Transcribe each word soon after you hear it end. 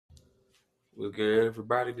What's good,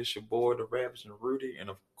 everybody? This your boy, the Rabbits and Rudy, and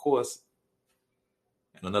of course,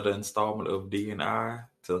 in another installment of D and I.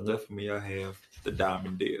 To the left of me, I have the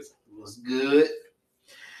Diamond Dez. What's good?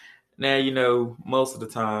 Now, most of the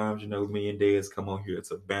times, me and Dez come on here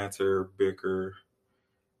to banter, bicker,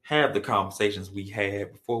 have the conversations we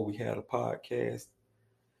had before we had a podcast.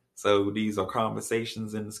 So these are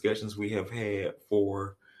conversations and discussions we have had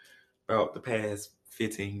for about the past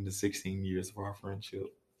 15 to 16 years of our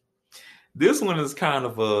friendship. This one is kind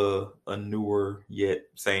of a newer yet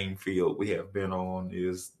same field we have been on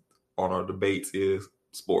our debates is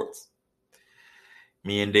sports.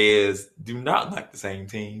 Me and Dez do not like the same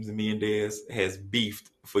teams, and me and Dez has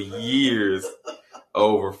beefed for years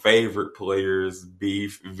over favorite players,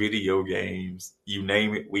 beef, video games, you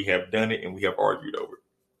name it. We have done it, and we have argued over it.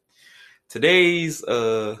 Today's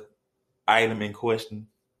item in question: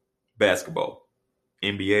 basketball,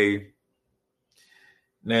 NBA.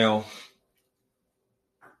 Now,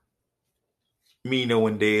 me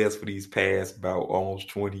knowing Dez for these past about almost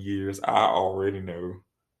 20 years, I already know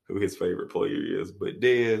who his favorite player is. But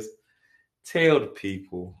Dez, tell the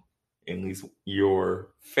people at least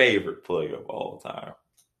your favorite player of all time.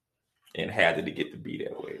 And how did it get to be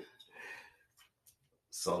that way?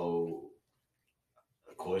 So,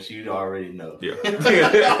 of course, you already know. Yeah.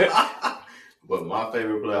 But my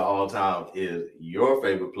favorite player of all time is your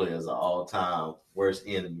favorite players of all time worst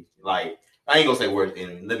enemy. Like, I ain't gonna say worst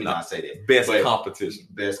enemy. Let me not say that. Best competition.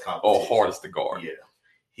 Or hardest to guard. Yeah.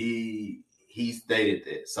 He stated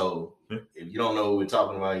that. So if you don't know who we're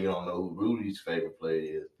talking about, you don't know who Rudy's favorite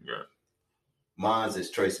player is. Yeah. Mine's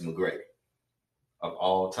is Tracy McGrady of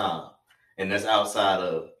all time. And that's outside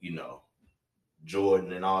of,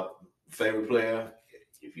 Jordan and all. Favorite player,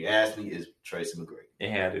 if you ask me, is Tracy McGrady.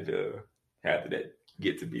 And how did that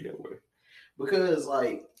get to be that way? Because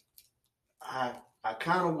I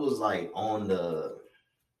kind of was on the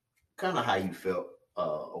kind of how you felt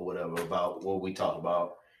or whatever about what we talked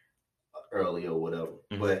about earlier or whatever.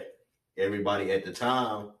 Mm-hmm. But everybody at the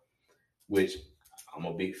time, which I'm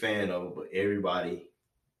a big fan of, but everybody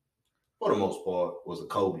for the most part was a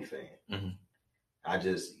Kobe fan. Mm-hmm. I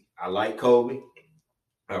like Kobe.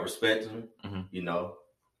 I respect him. Mm-hmm.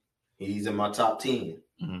 He's in my top 10.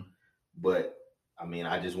 Mm-hmm. But I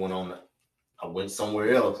went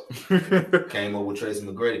somewhere else. Came up with Tracy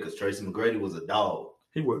McGrady because Tracy McGrady was a dog.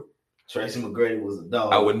 He was. Tracy McGrady was a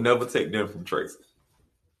dog. I would never take them from Tracy.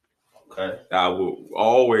 Okay. I will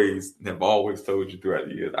always told you throughout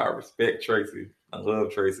the years, I respect Tracy. I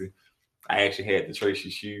love Tracy. I actually had the Tracy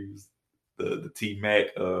shoes, the T-Mac.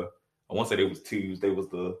 I want to say they was twos. They was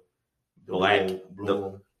the black.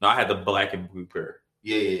 No, I had the black and blue pair.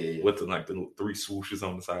 Yeah. With the 3 swooshes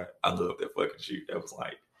on the side. I love that fucking shoe. That was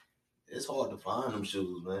it's hard to find them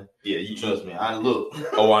shoes, man. Yeah, you trust me. I look.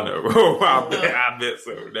 Oh, I know. I bet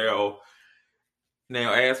so.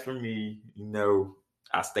 Now, as for me,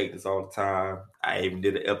 I state this all the time. I even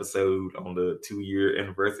did an episode on the 2-year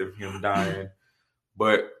anniversary of him dying.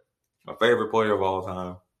 But my favorite player of all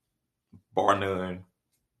time, bar none,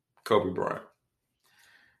 Kobe Bryant.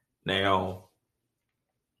 Now,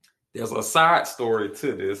 there's a side story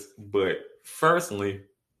to this, but firstly,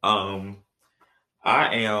 I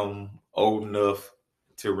am old enough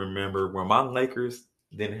to remember when my Lakers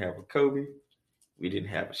didn't have a Kobe, we didn't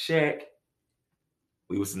have a Shaq,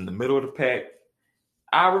 we was in the middle of the pack.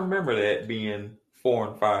 I remember that being 4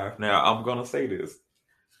 and 5. Now, I'm going to say this.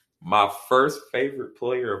 My first favorite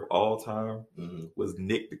player of all time was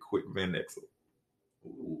Nick the Quick Van Exel.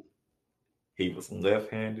 Ooh. He was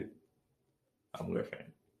left-handed. I'm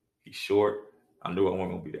left-handed. He's short. I knew I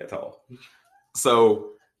wasn't going to be that tall. So,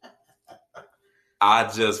 I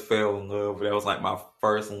just fell in love. That was my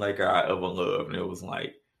first Laker I ever loved. And it was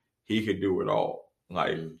he could do it all.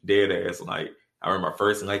 Dead ass. I remember my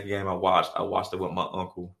first Laker game I watched it with my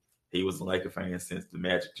uncle. He was a Laker fan since the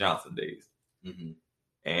Magic Johnson days. Mm-hmm.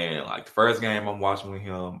 And the first game I'm watching with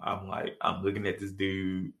him, I'm looking at this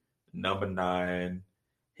dude, number 9.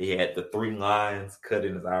 He had the 3 lines cut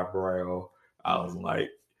in his eyebrow. I was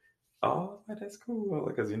oh, that's cool.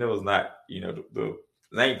 Because it's not, the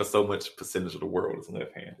ain't for so much percentage of the world is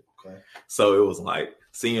left-handed. Okay. So it was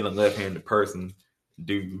seeing a left-handed person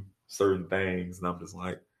do certain things, and I'm just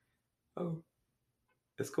oh,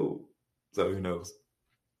 that's cool. So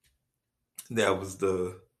that was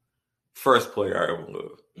the first player I ever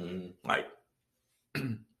loved.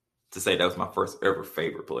 Mm-hmm. To say that was my first ever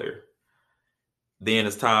favorite player. Then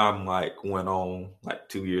as time went on,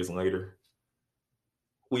 2 years later,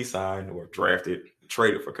 we signed or traded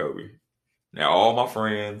for Kobe. Now all my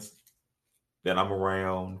friends that I'm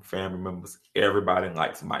around, family members, everybody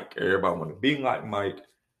likes Mike. Everybody want to be like Mike.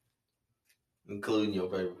 Including your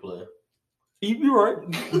favorite player. You're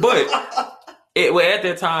right. But at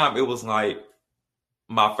that time, it was like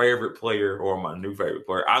my favorite player or my new favorite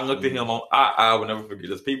player. I looked at him on, I will never forget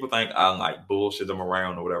this. People think I like bullshit them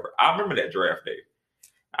around or whatever. I remember that draft day.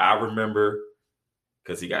 I remember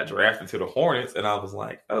because he got drafted to the Hornets, and I was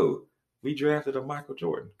like, oh, we drafted a Michael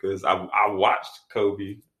Jordan. Because I watched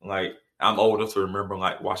Kobe. Like, I'm old enough to remember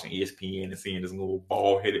like watching ESPN and seeing this little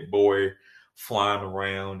bald-headed boy flying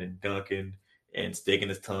around and dunking and sticking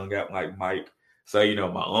his tongue out like Mike. So,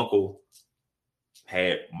 my uncle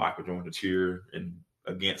had Michael Jordan to cheer and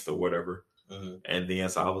against or whatever. Mm-hmm. And then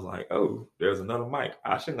so I was like, oh, there's another Mike.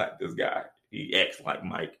 I should like this guy. He acts like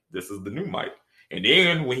Mike. This is the new Mike. And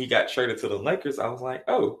then when he got traded to the Lakers, I was like,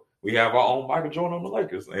 oh, we have our own Michael Jordan on the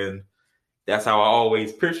Lakers. And that's how I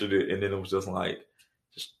always pictured it. And then it was just like,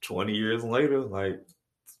 just 20 years later, like,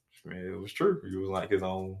 man, it was true. He was like his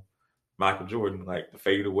own Michael Jordan, like the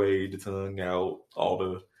fade away, the tongue out, all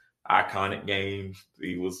the iconic games.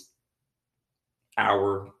 He was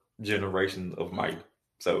our generation of Mike.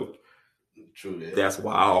 So true. That's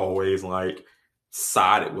why I always like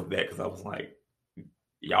sided with that, because I was like,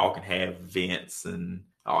 y'all can have Vince and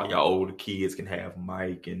all y'all older kids can have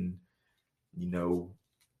Mike and,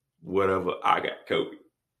 whatever. I got Kobe.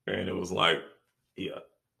 And it was like, yeah.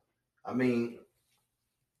 I mean,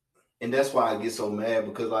 and that's why I get so mad,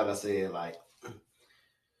 because like I said, like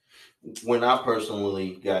when I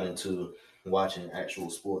personally got into watching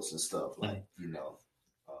actual sports and stuff, like,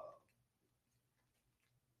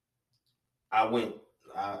 I went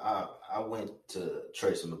to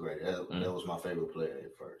Tracy McGrady. That was my favorite player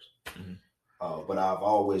at first. Mm-hmm. But I've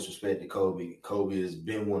always respected Kobe. Kobe has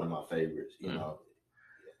been one of my favorites,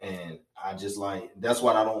 and I just like, that's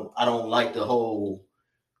why I don't like the whole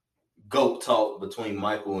GOAT talk between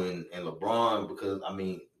Michael and LeBron, because I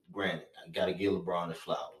mean, granted, I gotta give LeBron his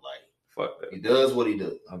flowers. Like, fuck that. He does what he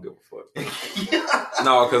does. I don't give a fuck.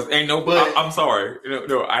 No, because ain't no. But I'm sorry.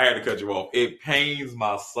 No, I had to cut you off. It pains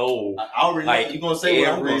my soul. I already know you're gonna say what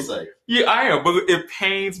I'm gonna say. Yeah, I am, but it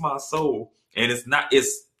pains my soul, and it's not.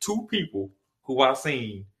 It's two people who I've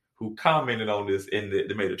seen who commented on this and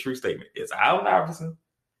they made a true statement. It's Allen Iverson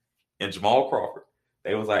and Jamal Crawford.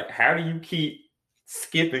 They was like, "How do you keep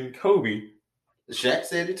skipping Kobe?" Shaq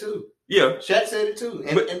said it too. Yeah, Shaq said it too.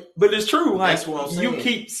 But it's true. Like, that's what I'm saying. You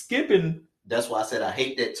keep skipping. That's why I said I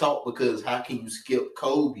hate that talk, because how can you skip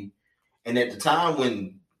Kobe? And at the time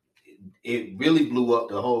when it really blew up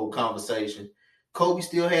the whole conversation, Kobe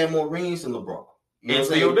still had more rings than LeBron. And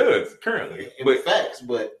still does currently. But facts,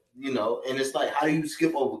 but and it's like, how do you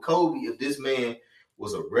skip over Kobe if this man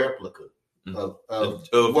was a replica of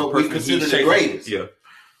what we consider the greatest? Yeah.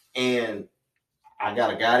 And I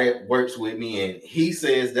got a guy that works with me, and he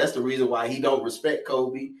says that's the reason why he don't respect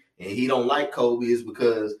Kobe and he don't like Kobe, is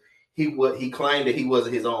because he claimed that he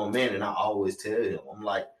wasn't his own man. And I always tell him, I'm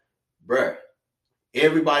like, bruh,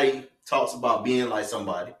 everybody talks about being like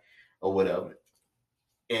somebody or whatever.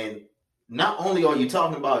 And not only are you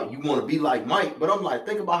talking about you want to be like Mike, but I'm like,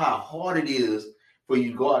 think about how hard it is for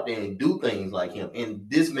you to go out there and do things like him. And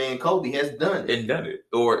this man, Kobe, has done it. And done it.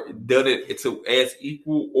 Or done it to as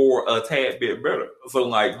equal or a tad bit better. So,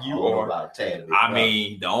 like, you are. About a tad bit I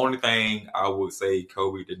mean, the only thing I would say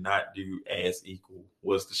Kobe did not do as equal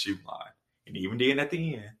was the shoe line. And even then at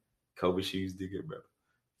the end, Kobe's shoes did get better.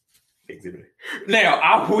 Exhibit. Now,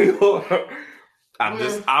 I will.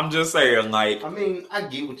 I'm just saying, like. I mean, I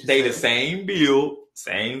get what you're saying. They the same build,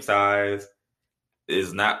 same size.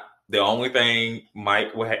 Is not. The only thing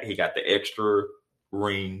Mike he got the extra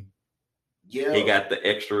ring. Yeah, he got the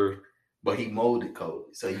extra, but he molded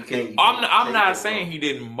Kobe, so you can't. I'm not saying he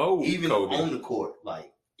didn't mold even Kobe on the court,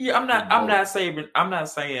 like. Yeah, I'm not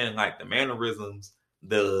saying like the mannerisms,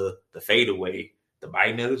 the fadeaway, the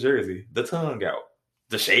biting of the jersey, the tongue out,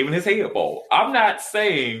 the shaving his head bald. I'm not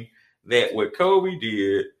saying that what Kobe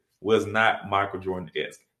did was not Michael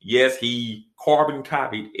Jordan-esque. Yes, he carbon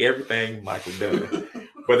copied everything Michael done.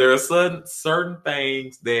 But there are certain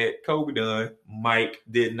things that Kobe done, Mike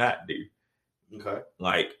did not do. Okay.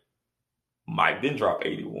 Like, Mike didn't drop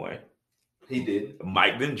 81. He did.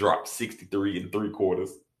 Mike didn't drop 63 3/4.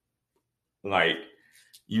 Like,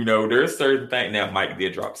 there's certain things. Now, Mike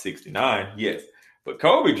did drop 69, yes. But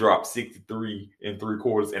Kobe dropped 63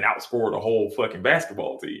 3/4 and outscored a whole fucking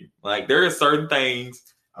basketball team. Like, there are certain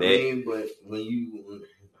things that. But when you.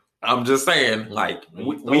 I'm just saying, like.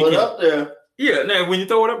 We can, up there. Yeah, now when you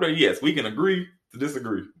throw it up there, yes, we can agree to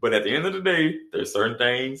disagree. But at the end of the day, there's certain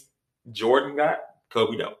things Jordan got,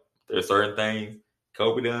 Kobe don't. There's certain things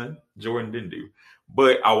Kobe done, Jordan didn't do.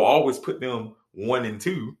 But I will always put them 1 and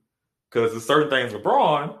 2, because there's certain things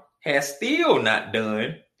LeBron has still not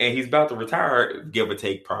done and he's about to retire, give or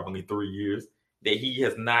take probably 3 years, that he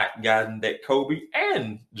has not gotten that Kobe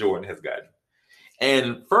and Jordan has gotten.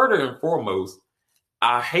 And further and foremost,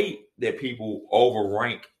 I hate that people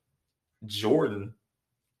overrank Jordan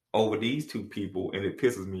over these two people, and it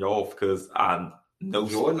pisses me off because I know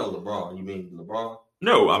Jordan or LeBron. You mean LeBron?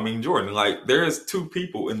 No, I mean Jordan. Like, there's two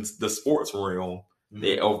people in the sports realm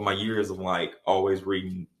that over my years of like always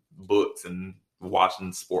reading books and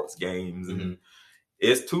watching sports games, and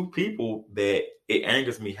it's two people that it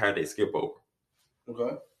angers me how they skip over.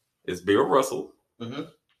 Okay. It's Bill Russell and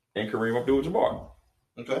Kareem Abdul-Jabbar.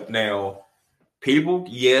 Okay. Now, people,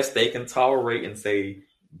 yes, they can tolerate and say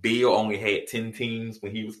Bill only had 10 teams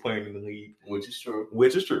when he was playing in the league. Which is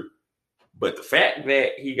true. But the fact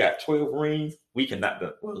that he got 12 rings, we cannot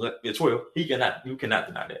deny. Well, 12. You cannot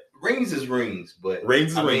deny that. Rings is rings, but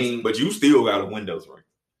but you still got to win those rings.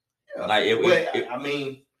 Yeah. Like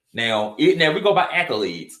now we go by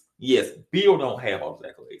accolades. Yes, Bill don't have all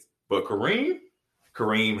those accolades, but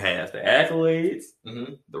Kareem has the accolades,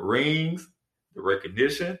 the rings, the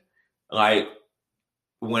recognition. Like,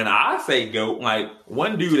 when I say GOAT, like,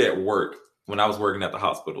 one dude at work when I was working at the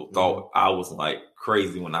hospital thought I was like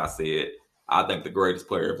crazy when I said I think the greatest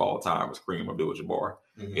player of all time was Kareem Abdul-Jabbar.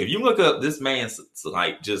 If you look up this man's,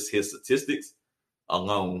 like, just his statistics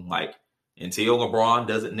alone, like, until LeBron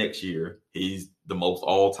does it next year, he's the most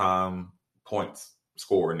all-time points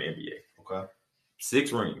scorer in the NBA. Okay.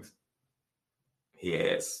 6 rings. He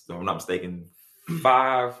has, if I'm not mistaken,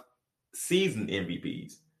 5 season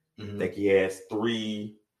MVPs. I think he has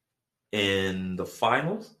 3 in the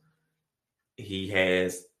finals. He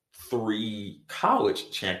has 3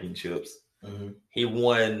 college championships. He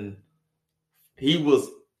was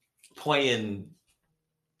playing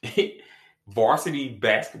varsity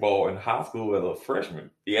basketball in high school as a freshman.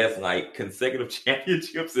 He has like consecutive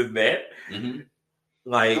championships in that.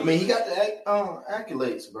 Like, I mean, he got the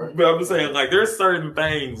accolades, bro. But I'm just saying, like, there's certain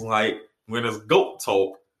things, like, when there's GOAT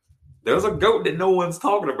talk, there's a GOAT that no one's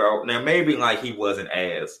talking about. Now, maybe like he wasn't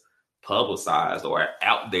as publicized or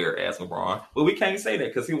out there as LeBron, but we can't say that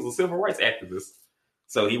because he was a civil rights activist.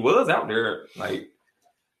 So he was out there, like,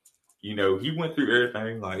 you know, he went through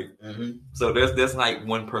everything. Like, so there's like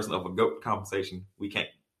one person of a GOAT conversation we can't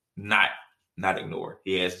not ignore.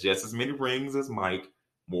 He has just as many rings as Mike,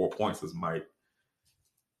 more points as Mike.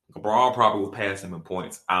 LeBron probably will pass him in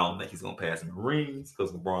points. I don't think he's gonna pass him in rings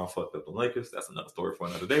because LeBron fucked up the Lakers. That's another story for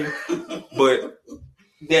another day. But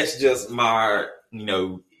that's just my,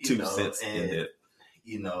 2 cents in it.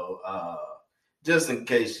 Just in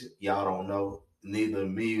case y'all don't know, neither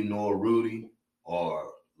me nor Rudy are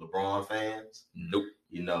LeBron fans. Nope.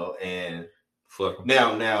 And fuck him.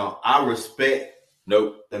 Now I respect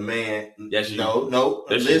the man. That's you. No.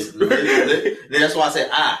 That's listen. That's why I said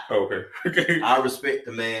I. Okay. I respect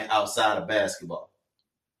the man outside of basketball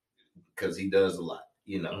because he does a lot,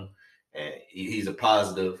 and he's a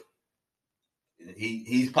positive.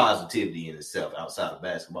 He's positivity in himself outside of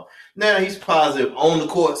basketball. Now he's positive on the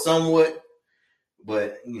court somewhat,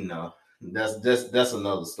 but that's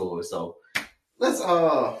another story. So let's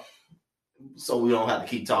so we don't have to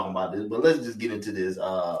keep talking about this, but let's just get into this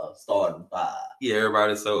starting 5. Yeah,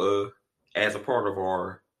 everybody. So as a part of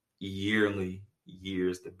our yearly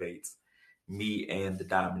debates, me and the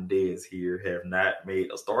Diamond Dez here have not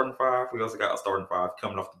made a starting 5. We also got a starting 5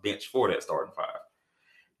 coming off the bench for that starting 5.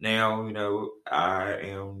 Now, I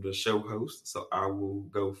am the show host, so I will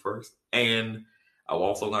go first. And I would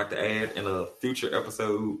also like to add, in a future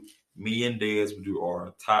episode, me and Dez will do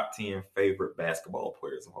our top 10 favorite basketball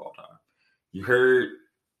players of all time. You heard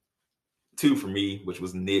 2 for me, which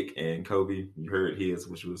was Nick and Kobe. You heard his,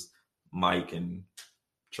 which was Mike and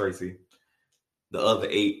Tracy. The other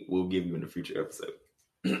 8 we'll give you in a future episode.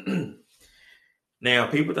 Now,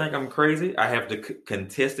 people think I'm crazy. I have to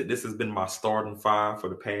contest it. This has been my starting 5 for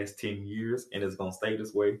the past 10 years, and it's going to stay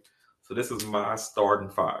this way. So this is my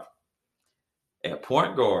starting 5. At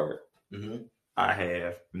point guard, I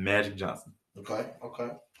have Magic Johnson. Okay.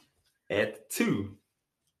 At 2,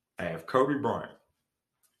 I have Kobe Bryant.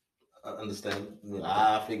 I understand.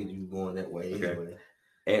 I figured you were going that way anyway.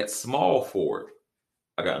 Okay. At small forward,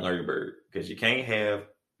 I got Larry Bird, because you can't have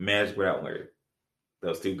Magic without Larry.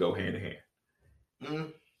 Those 2 go hand in hand.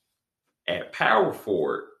 At power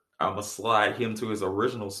forward, I'm going to slide him to his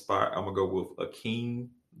original spot. I'm going to go with Akeem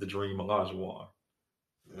the Dream Olajuwon.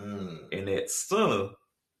 And at center,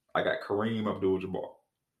 I got Kareem Abdul-Jabbar.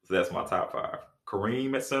 So that's my top 5.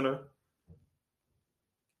 Kareem at center,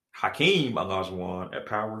 Hakeem Olajuwon at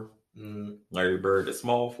power, Larry Bird at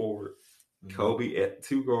small forward, Kobe at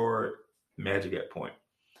 2 guard, Magic at point.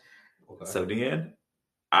 Okay. So then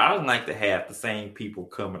I like to have the same people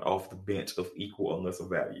coming off the bench of equal or lesser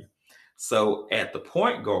value. So at the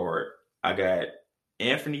point guard, I got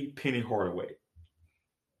Anthony Penny Hardaway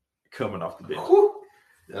coming off the bench. Whew.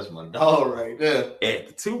 That's my dog right there. At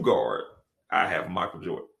the 2 guard, I have Michael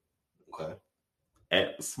Jordan. Okay.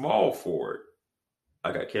 At the small forward,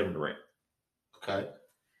 I got Kevin Durant. Okay.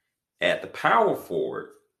 At the power forward,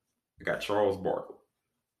 I got Charles Barkley.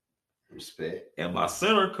 Respect. And my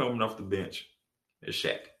center coming off the bench is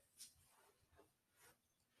Shaq.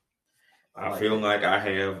 I feel like I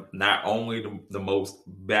have not only the most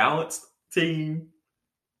balanced team,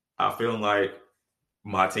 I feel like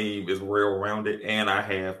my team is well-rounded, and I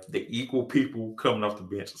have the equal people coming off the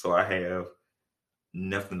bench, so I have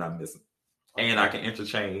nothing I'm missing. And I can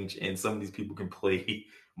interchange, and some of these people can play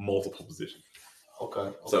multiple positions.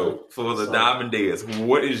 Okay. So for the Diamond Dez,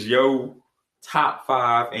 what is your top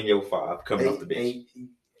 5 and your 5 coming off the bench?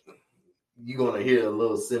 You're gonna hear a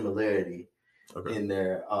little similarity in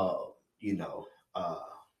there,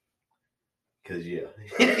 because you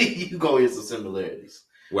gonna hear some similarities.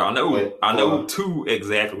 Well, I know 2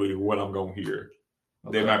 exactly what I'm gonna hear.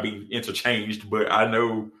 Okay. They might be interchanged, but I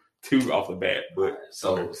know 2 off the bat. But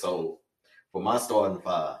so for my starting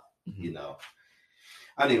 5,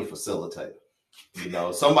 I need a facilitator.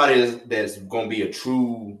 Somebody that's going to be a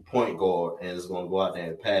true point guard and is going to go out there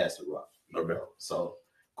and pass the rock. Okay. So,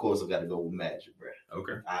 of course, I got to go with Magic, bro.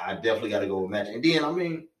 Okay. I definitely got to go with Magic. And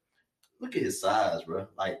then, look at his size, bro.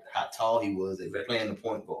 Like, how tall he was at playing the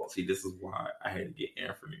point guard. See, this is why I had to get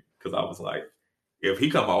Anthony. Because I was like, if he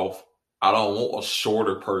come off, I don't want a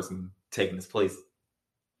shorter person taking his place.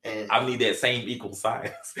 And I need that same equal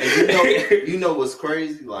size. And you know what's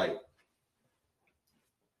crazy? Like,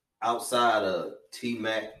 outside of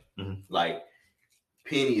T-Mac, like,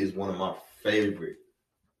 Penny is one of my favorite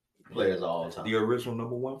players of all time. The original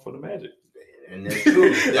number 1 for the Magic. And that's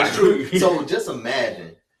true. That's true. So just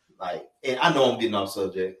imagine, like, and I know I'm getting off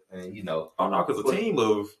subject, and Oh, no, because a team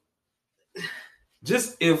of,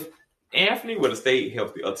 just if Anthony would have stayed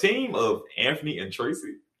healthy, a team of Anthony and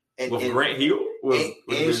Tracy with Grant Hill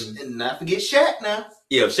and not forget Shaq now.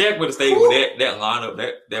 Yeah, if Shaq would have stayed with that lineup,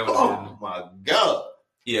 that would have been. Oh my God.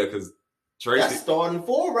 Yeah, because Tracy. That's starting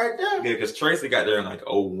 4 right there. Yeah, because Tracy got there in like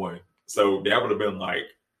 01. So that would have been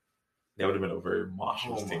a very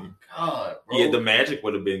monstrous team. God, bro. Yeah, the Magic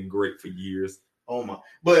would have been great for years. Oh my.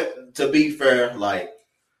 But to be fair, like,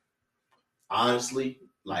 honestly,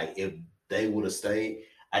 like, if they would have stayed,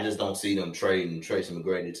 I just don't see them trading Tracy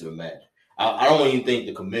McGrady to the Magic. I don't even think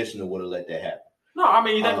the commissioner would have let that happen. No, I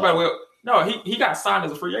mean, you think about it. Well, no, he got signed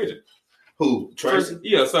as a free agent. Who? Tracy?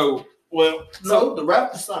 Yeah, so. Well, no, the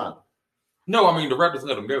Raptors signed him. No, I mean, the Raptors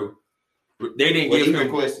let him go. They didn't give him. He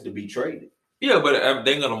requested to be traded. Yeah, but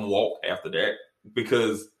they let him walk after that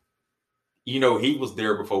because, he was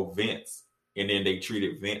there before Vince. And then they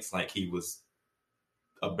treated Vince like he was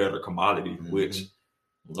a better commodity, which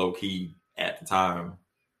low-key at the time.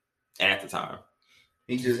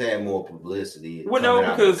 He just had more publicity. Well, no,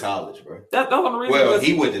 because college, bro. That's the reason. Well,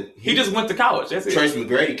 he just went to college. That's it. Tracy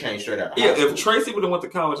McGrady came straight out. Yeah, if Tracy would have went to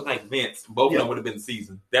college like Vince, both of them would have been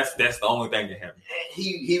seasoned. That's the only thing that happened.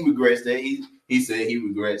 He regrets that. He said he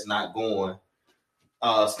regrets not going,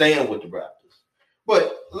 staying with the Raptors.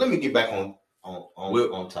 But let me get back on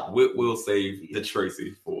top. We'll save the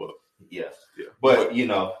Tracy for. Yeah. But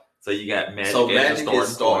so you got Magic. So Magic is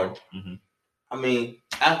starting. I mean,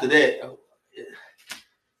 after that.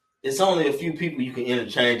 It's only a few people you can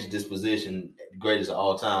interchange at this position, the greatest of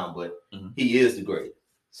all time, but he is the greatest.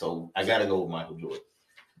 So I got to go with Michael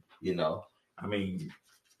Jordan. I mean,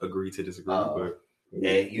 agree to disagree, but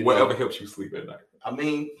whatever helps you sleep at night. I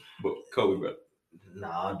mean, but Kobe, but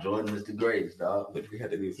nah, Jordan is the greatest, dog. But we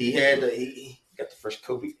had to do. He got the first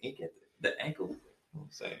Kobe ink at the ankle. You know what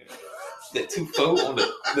I'm saying? That 2-4 on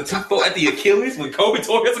the 2-4 at the Achilles when Kobe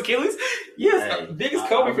tore his Achilles. Yes, biggest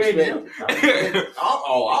Kobe fan. I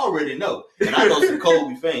already know, and I know some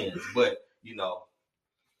Kobe fans, but you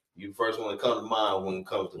first one to come to mind when it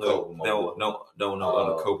comes to Kobe. Don't know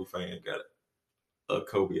other Kobe fan got a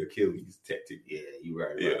Kobe Achilles tattoo. Yeah, you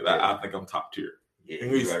right. I think I'm top tier. Yeah,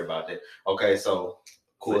 you right about that. Okay, so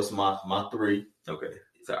of course my 3. Okay,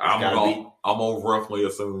 so I'm gonna roughly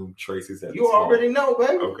assume Tracy's at. You already know,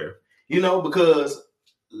 baby. Okay. Because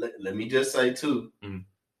let me just say too,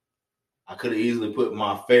 I could have easily put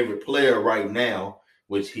my favorite player right now,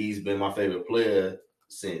 which he's been my favorite player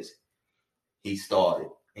since he started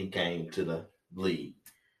and came to the league.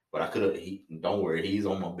 But I could have. Don't worry, he's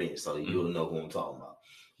on my bench, so you'll know who I'm talking about.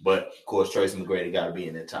 But of course, Tracy McGrady got to be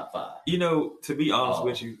in that top 5. To be honest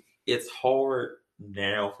with you, it's hard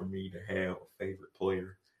now for me to have a favorite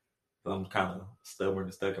player I'm kind of stubborn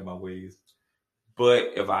and stuck in my ways.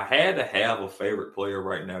 But if I had to have a favorite player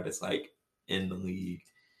right now that's like in the league,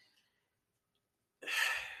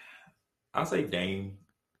 I'd say Dame.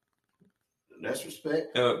 That's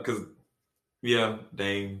respect. Because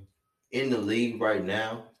Dame. In the league right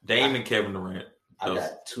now, Dame and Kevin Durant. I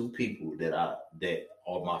got two people that are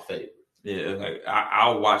my favorite. Yeah, like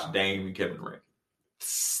I'll watch Dame and Kevin Durant.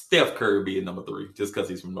 Steph Curry being number 3 just because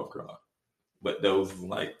he's from North Carolina. But those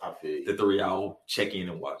like the 3 I'll check in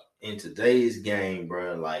and watch. In today's game,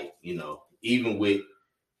 bro, like, you know, even with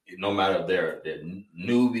no matter if they're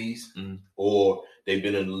newbies or they've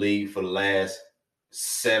been in the league for the last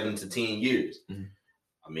 7 to 10 years.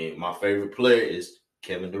 I mean, my favorite player is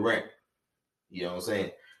Kevin Durant. You know what I'm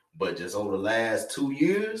saying? But just over the last 2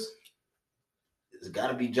 years, it's got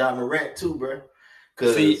to be Ja Morant too, bro.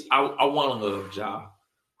 See, I want to love Ja.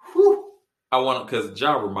 Whew. I want to, because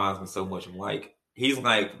Ja reminds me so much of like, he's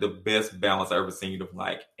like the best balance I've ever seen of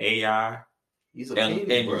like AI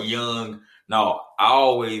and young. No, I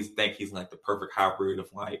always think he's like the perfect hybrid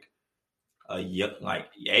of like a young, like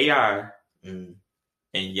AI and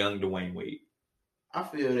young Dwayne Wade. I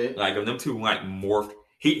feel that. Like if them two like morphed,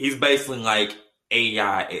 he's basically like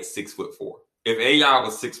AI at 6'4". If AI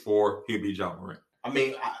was 6'4", he'd be Ja Morant. I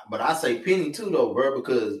mean, but I say Penny too though, bro,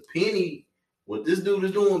 because Penny, what this dude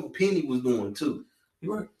is doing, Penny was doing too.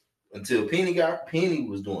 You're right. Until Penny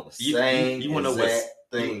was doing the same exact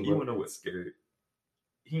thing. You want to know what's scary?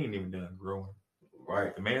 He ain't even done growing.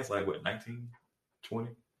 Right. The man's like, what, 19, 20?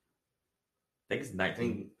 I think it's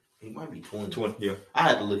 19. He might be 20. 20, yeah. I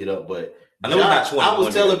had to look it up, but I know not 20. I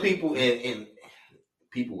was telling people, and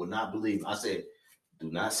people would not believe me. I said,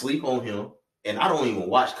 do not sleep on him. And I don't even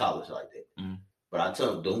watch college like that. But I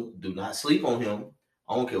tell them, do not sleep on him.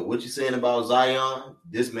 I don't care what you're saying about Zion.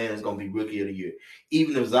 This man is going to be rookie of the year.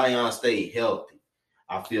 Even if Zion stayed healthy,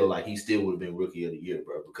 I feel like he still would have been rookie of the year,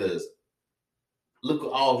 bro. Because look at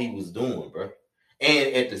all he was doing, bro.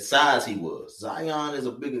 And at the size he was. Zion is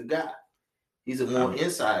a bigger guy. He's a more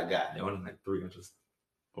inside guy. They only like 3 inches.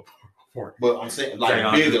 But I'm saying like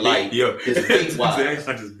Zion bigger, like his weight wise.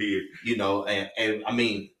 Just big. You know, and I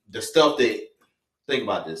mean, the stuff that, think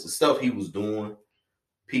about this, the stuff he was doing,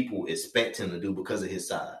 people expect him to do because of his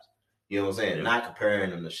size. You know what I'm saying? Yeah. Not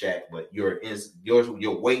comparing him to Shaq, but your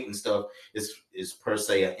weight and stuff is per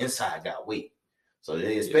se an inside guy weight. So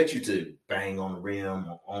they expect you to bang on the rim,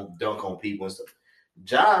 dunk on people and stuff.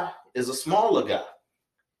 Ja is a smaller guy.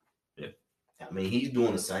 Yeah. I mean, he's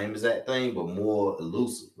doing the same exact thing, but more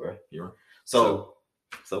elusive, right? Yeah. So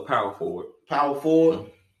power forward. Power forward.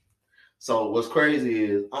 So what's crazy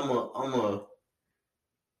is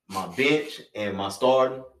my bench and my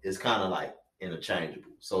starting is kind of like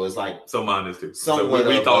interchangeable. So it's like mine is too. So we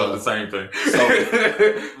thought of the same thing. So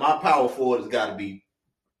my power forward has got to be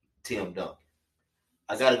Tim Duncan.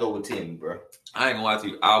 I got to go with Tim, bro. I ain't gonna lie to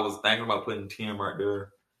you. I was thinking about putting Tim right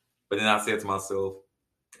there, but then I said to myself,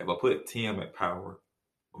 if I put Tim at power,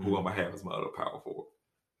 who am I have as my other power forward?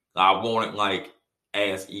 I want it like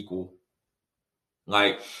as equal.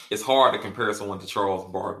 Like it's hard to compare someone to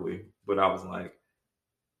Charles Barkley, but I was like,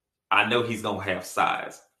 I know he's gonna have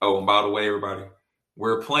size. Oh, and by the way, everybody,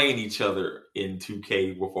 we're playing each other in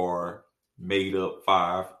 2K with our made up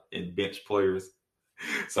 5 and bench players.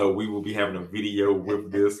 So we will be having a video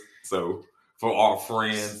with this. So for our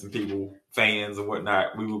friends and people, fans and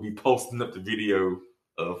whatnot, we will be posting up the video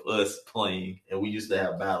of us playing. And we used to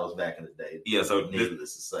have battles back in the day. Yeah, so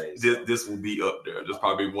needless to say. This will be up there. This is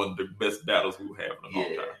probably one of the best battles we will have in a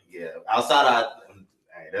long time. Yeah. Outside,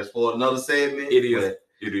 that's for another segment. It is.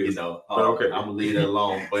 It is. You know, okay. I'm gonna leave that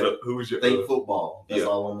alone. But so who's your football? That's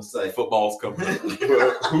all I'm gonna say. Football's coming up.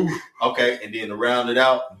 Who? Okay, and then to round it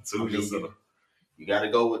out, so you got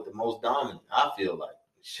to go with the most dominant. I feel like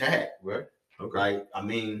Shaq, bro. Okay. Like, I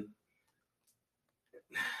mean,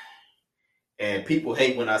 and people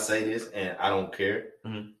hate when I say this, and I don't care.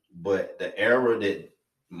 But the era that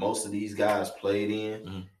most of these guys played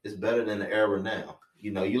in is better than the era now.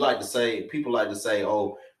 You know, people like to say,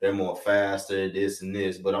 oh, they're more faster, this and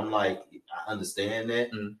this. But I'm like, I understand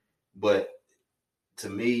that. But to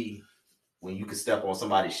me, when you can step on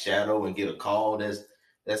somebody's shadow and get a call, that's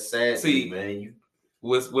sad. See, man.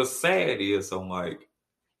 What's sad is I'm like,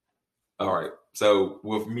 all right, so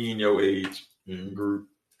with me and your age group,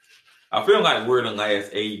 I feel like we're the last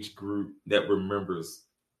age group that remembers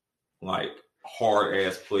like hard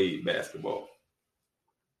ass played basketball.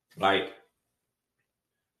 Like,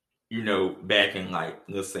 you know, back in like,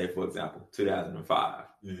 let's say for example, 2005,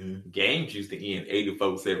 games used to end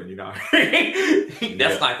 84-79.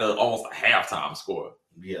 That's like almost a halftime score.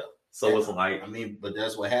 Yeah. So it's like, I mean, but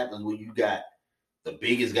that's what happens when you got the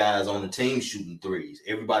biggest guys on the team shooting threes.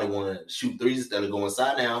 Everybody want to shoot threes instead of going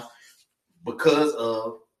side now because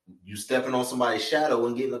of you stepping on somebody's shadow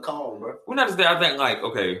and getting a call, bro. Well, not just that. I think like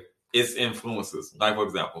okay, it's influences. Like for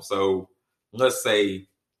example, so let's say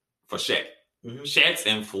for Shaq, Shaq's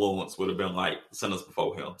influence would have been like centers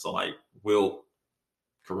before him. So like Wilt,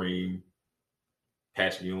 Kareem,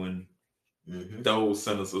 Patrick Ewing, those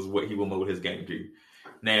centers is what he will mold his game to.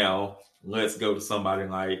 Now let's go to somebody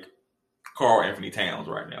like Karl Anthony Towns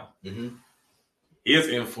right now. His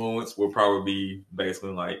influence will probably be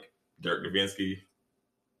basically like Dirk Nowitzki.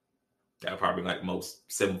 That probably like most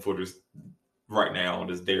 7-footers right now.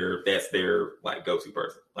 That's their like go-to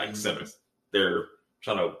person, like centers. They're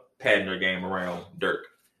trying to pattern their game around Dirk.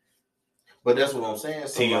 But that's what I'm saying.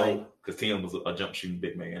 So Tim, because Tim was a jump shooting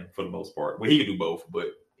big man for the most part. Well, he could do both,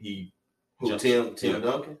 but he. Tim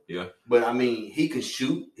Duncan? Yeah. But I mean, he could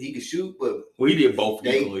shoot. But he did both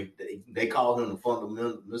equally. They call him the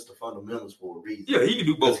Mr. Fundamentals for a reason. Yeah, he could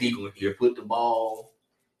do both equally. He put the ball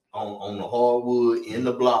on the hardwood in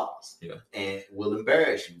the blocks. Yeah. And will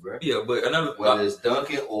embarrass you, bro. Yeah, but another whether it's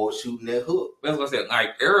dunking or shooting that hook. That's what I said.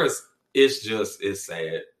 Like eras, it's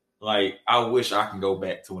sad. Like I wish I can go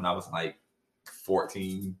back to when I was like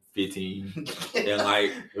 14, 15, and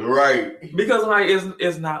like right, because like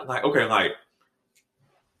it's not like okay, like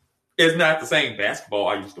it's not the same basketball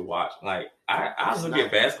I used to watch. Like I look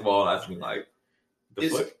at basketball and I just be like,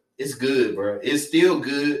 it's good, bro. It's still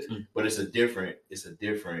good, but it's a different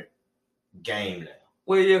game now.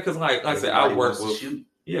 Well, yeah, because like I said, I work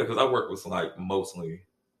with like mostly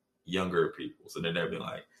younger people, so then they'll be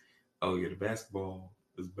like, oh yeah, the basketball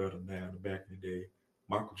is better now than back in the day.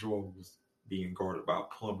 Michael Jordan was being guarded by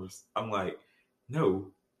plumbers. I'm like,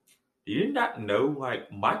 no, you did not know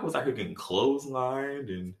like Michael was out here getting clotheslined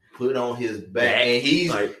and put on his back. And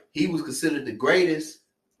he was considered the greatest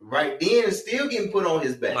right then and still getting put on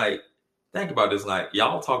his back. Like, think about this, like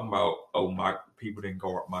y'all talking about people didn't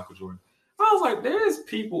guard Michael Jordan. I was like, there's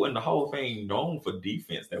people in the Hall of Fame known for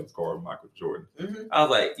defense that was guarding Michael Jordan. I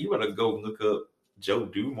was like, you better go look up Joe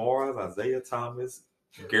Dumars, Isaiah Thomas,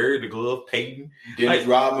 Gary the Glove Payton, Dennis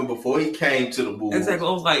Rodman before he came to the Bulls. Exactly.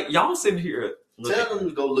 I was like, y'all sitting here. Tell them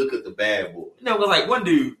to go look at the bad boy. You know, because like one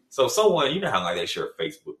dude, so someone, you know how like they share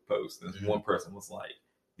Facebook posts, and one person was like,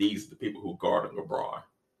 these are the people who guarded LeBron,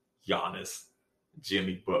 Giannis,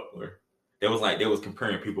 Jimmy Butler. They was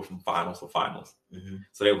comparing people from finals to finals.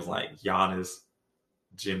 So they was like Giannis,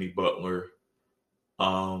 Jimmy Butler.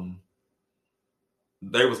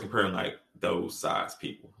 They was comparing like those size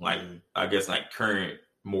people, like I guess like current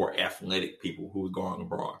more athletic people who was guarding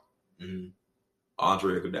LeBron.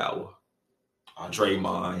 Andre Iguodala,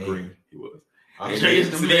 Draymond Green, he was.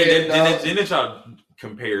 Then they tried to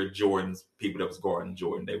compare Jordan's people that was guarding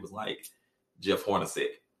Jordan. They was like Jeff Hornacek,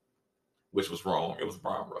 which was wrong. It was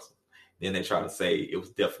Brian Russell. Then they tried to say it was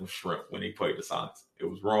definitely Shrimp when they played the Sonics. It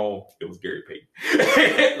was wrong. It was Gary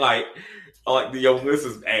Payton. like your list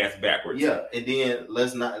is ass backwards. Yeah, and then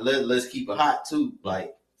let's keep it hot too.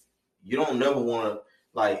 Like you don't never want to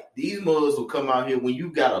like these mothers will come out here when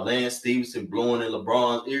you got a Lance Stevenson blowing in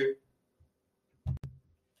LeBron's ear.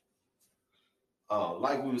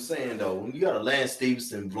 Like we were saying though, when you got a Lance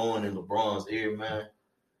Stevenson blowing in LeBron's ear, man,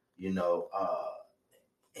 you know,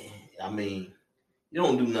 I mean, you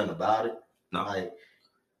don't do nothing about it. No, like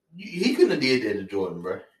he couldn't have did that to Jordan,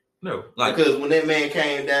 bro. No, because when that man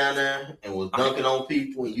came down there and was dunking on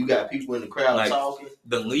people, and you got people in the crowd talking,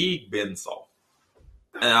 the league been soft.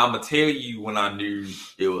 And I'm gonna tell you when I knew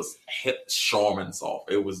it was Sharman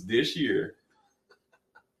soft. It was this year.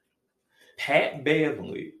 Pat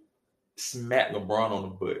Beverly smacked LeBron on the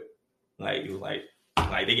butt. Like it was like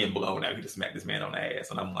they getting blown out. He just smacked this man on the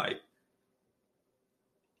ass, and I'm like,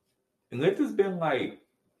 and this has been like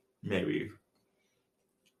maybe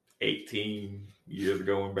 18 years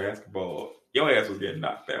ago in basketball. Your ass was getting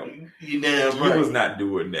knocked out. You damn right. You was not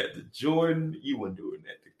doing that to Jordan. You weren't doing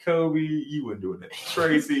that to Kobe. You weren't doing that to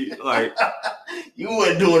Tracy. Like you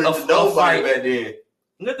weren't doing it to nobody back then.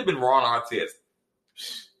 Let have been Ron Artest.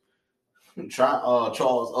 Try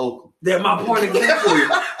Charles Oakley. That's my point exactly.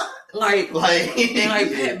 like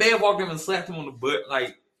Pat Bev walked him and slapped him on the butt.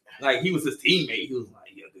 Like he was his teammate. He was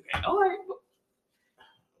like, yeah, good game. All right.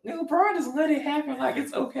 Nigga, bro, just let it happen. Like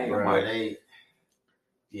it's okay. Bro,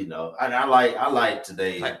 you know, I like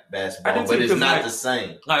today's basketball, but it's not the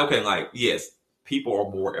same. Yes, people are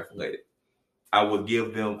more athletic. I would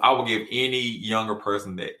give any younger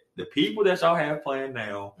person that the people that y'all have playing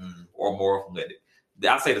now are more athletic.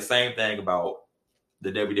 I say the same thing about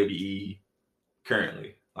the WWE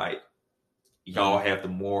currently. Like y'all have the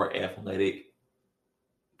more athletic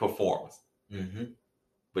performers.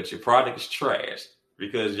 but your product is trash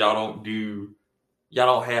because y'all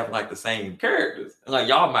don't have like the same characters. Like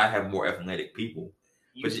y'all might have more athletic people,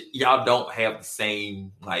 but y'all don't have the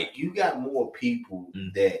same like. You got more people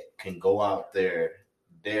that can go out there.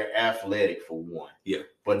 They're athletic for one. Yeah.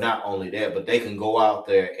 But not only that, but they can go out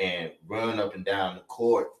there and run up and down the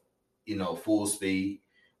court, full speed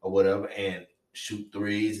or whatever, and shoot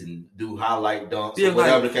threes and do highlight dunks or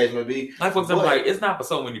whatever the case may be. Like for example, like it's not for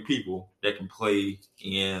so many people that can play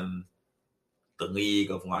in the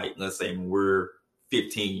league of like, let's say when we're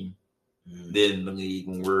 15, then the league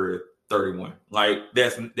when we're 31. Like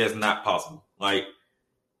that's not possible. Like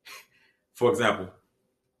for example,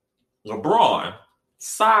 LeBron,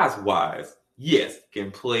 size-wise, yes, can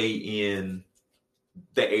play in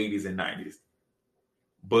the 80s and 90s.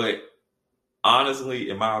 But honestly,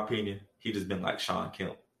 in my opinion, he just been like Sean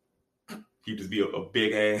Kemp. He just be a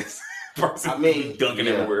big-ass person. I mean, dunking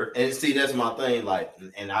everywhere. And see, that's my thing. Like,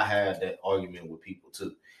 and I had that argument with people,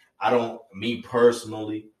 too. Me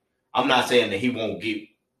personally, I'm not saying that he won't get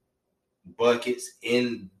buckets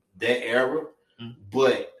in that era,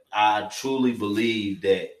 but I truly believe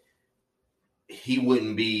that he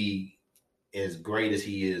wouldn't be as great as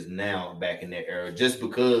he is now back in that era, just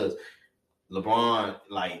because LeBron,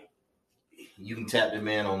 like, you can tap the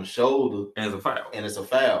man on the shoulder and it's a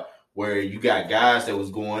foul. Where you got guys that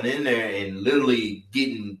was going in there and literally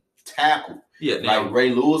getting tackled. Yeah, like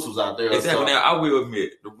Ray Lewis was out there. Exactly. Now I will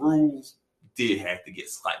admit the rules did have to get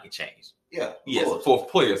slightly changed. Yeah, yes, for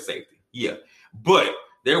player safety. Yeah, but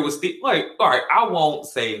there was still like, all right, I won't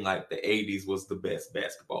say like the 80s was the best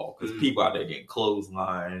basketball because people out there getting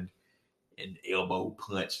clotheslined and elbow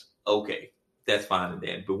punched. Okay, that's fine and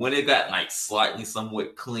then. But when it got like slightly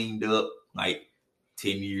somewhat cleaned up, like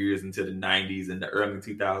 10 years into the 90s and the early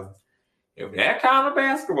 2000s, if that kind of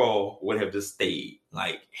basketball would have just stayed,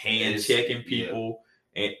 like hand checking people,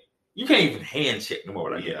 and you can't even hand check no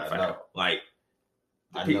more. Like,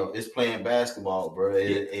 I know it's playing basketball, bro.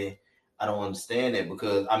 And I don't understand that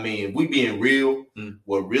because I mean, we being real,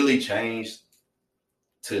 what really changed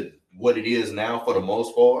to what it is now for the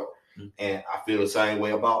most part, and I feel the same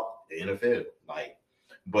way about the NFL. Like,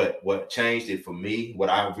 but what changed it for me, what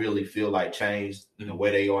I really feel like changed the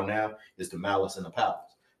way they are now, is the malice and the powers.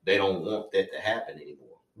 They don't want that to happen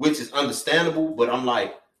anymore, which is understandable. But I'm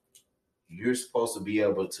like, you're supposed to be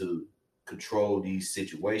able to control these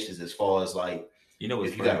situations as far as like,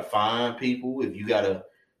 if you got to find people, if you got to,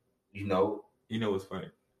 what's funny?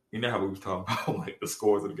 You know how we was talking about like the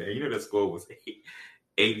scores of the game. You know that score was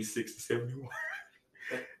 86 to 71.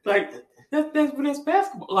 Like that's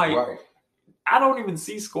basketball. Like right. I don't even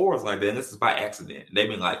see scores like that. And this is by accident. They've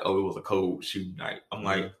been like, oh, it was a cold shooting night. I'm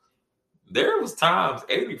like, there was times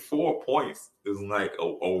 84 points is like a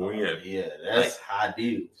win. Yeah, that's high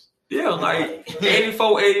deals. Yeah, like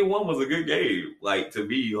 84, 81 was a good game. Like to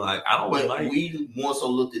be like, I don't like. We more so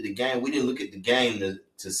looked at the game. We didn't look at the game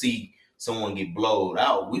to see someone get blowed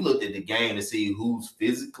out. We looked at the game to see who's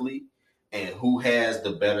physically and who has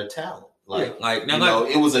the better talent.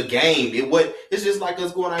 It was a game. It's just like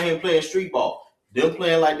us going out here and playing street ball. Them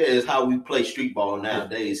playing like that is how we play street ball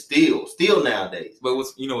nowadays. Still nowadays. But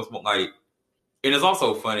what's more like, and it's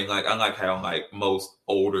also funny. Like I like how like most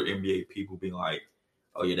older NBA people be like,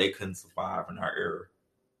 oh yeah, they couldn't survive in our era.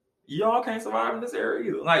 Y'all can't survive in this era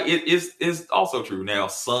either. Like it's also true. Now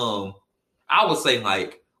I would say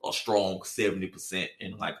like a strong 70%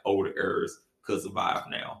 in like older eras could survive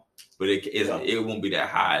now. But it won't be that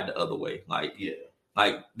high the other way. Like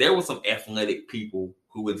there were some athletic people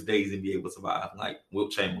who in today's NBA would survive, like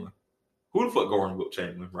Wilt Chamberlain. Who the fuck guarding Wilt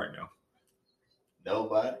Chamberlain right now?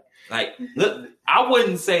 Nobody. Like look, I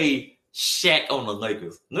wouldn't say Shaq on the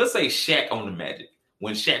Lakers. Let's say Shaq on the Magic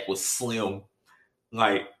when Shaq was slim,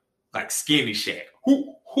 like skinny Shaq.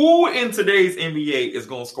 Who in today's NBA is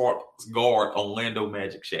going to guard Orlando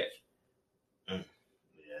Magic Shaq? Yeah,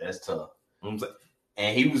 that's tough.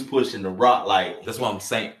 And he was pushing the rock like... That's what I'm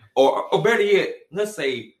saying. Or better yet, let's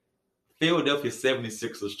say Philadelphia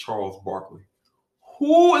 76ers Charles Barkley.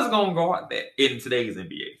 Who is going to guard that in today's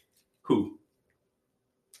NBA? Who?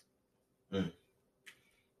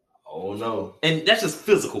 Oh, no. And that's just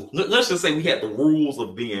physical. Let's just say we had the rules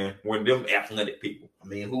of being one of them athletic people. I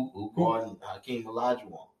mean, who guarding Hakeem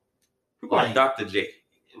Olajuwon? Who guarding Dr. J?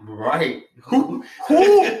 Right. Who's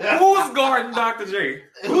guarding Dr. J?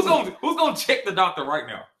 Who's gonna check the doctor right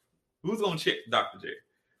now? Who's gonna check Dr. J?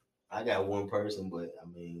 I got one person, but I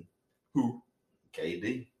mean, who?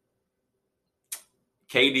 KD.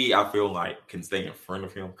 KD, I feel like can stay in front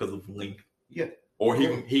of him because of length. Yeah. Or he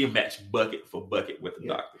can match bucket for bucket with the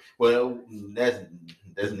doctor. Well, that's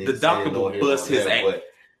the doctor will bust his ass.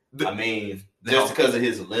 I mean, just because of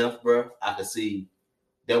his length, bro, I could see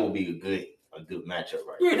that would be a good matchup,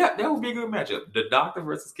 right? Yeah, that would be a good matchup. The Doctor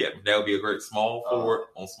versus Kevin. That would be a great small forward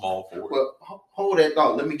on small forward. Well, hold that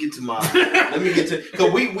thought. Let me get to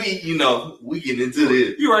because we get into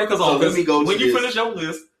this. You're right, because let me go when you finish your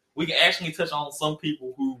list, we can actually touch on some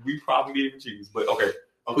people who we probably didn't even choose. But okay.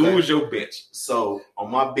 Who was your bench? So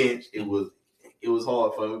on my bench, it was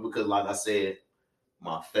hard for me because, like I said,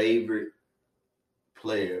 my favorite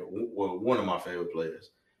player, well, one of my favorite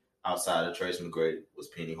players outside of Tracy McGrady was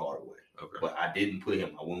Penny Hardaway. Okay. But I didn't put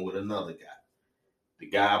him. I went with another guy. The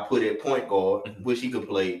guy I put at point guard, which he could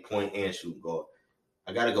play point and shoot guard.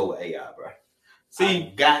 I got to go with AI, bro.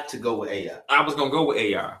 I got to go with AI. I was going to go with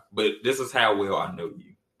AI, but this is how well I know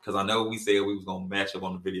you. Because I know we said we was going to match up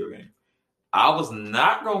on the video game. I was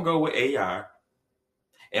not going to go with AI.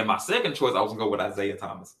 And my second choice, I was going to go with Isaiah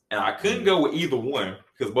Thomas. And I couldn't go with either one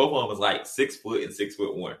because both of them was like 6 foot and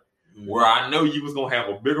 6'1", where I know you was going to have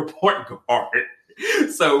a bigger point guard.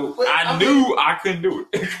 So I knew I couldn't do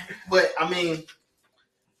it. But, I mean,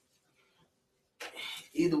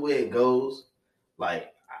 either way it goes,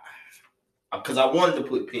 like, because I wanted to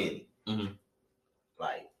put Penny. Mm-hmm.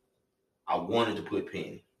 Like, I wanted to put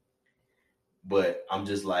Penny. But I'm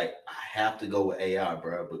just like, I have to go with AI,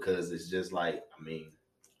 bro, because it's just like, I mean,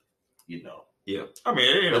 Yeah. I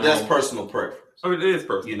mean, but that's personal preference. Oh, it is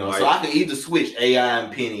personal. So I could either switch AI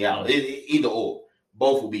and Penny out. Either or.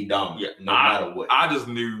 Both will be dominant, no matter what. I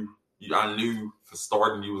knew for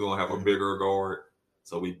starting you was going to have a bigger guard.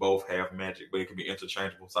 So we both have Magic, but it can be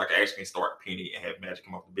interchangeable. So I can actually start Penny and have Magic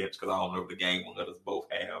come off the bench because I don't know if the game will let us both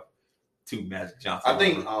have 2 Magic Johnson. I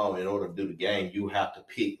think in order to do the game, you have to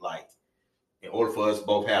pick, like, in order for us to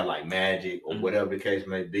both have, like, Magic or whatever the case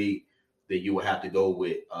may be, then you would have to go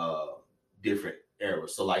with different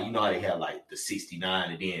eras. So, like, you know how they have, like, the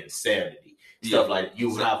 69 and then 70. Stuff like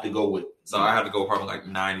you would have to go with. So I have to go probably like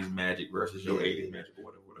 90s Magic versus your 80s Magic or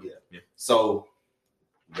whatever. Yeah. So,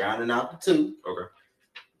 rounding out the 2. Okay.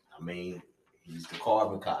 I mean, he's the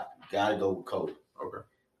carbon copy. Gotta go with Kobe. Okay.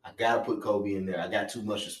 I gotta put Kobe in there. I got too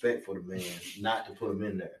much respect for the man not to put him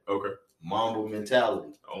in there. Okay. Mamba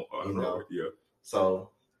mentality. Oh, yeah.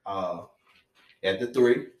 So, at the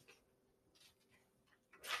 3,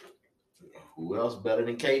 who else better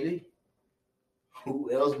than KD?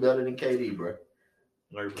 Who else better than KD, bro?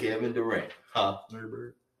 Larry Kevin Durant. Larry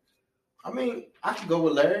Bird. I mean, I could go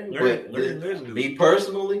with Larry, but me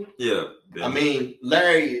personally, I mean,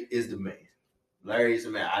 Larry is the man. Larry is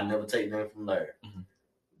the man. I never take nothing from Larry. Mm-hmm.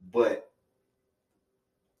 But,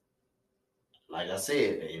 like I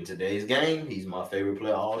said, in today's game, he's my favorite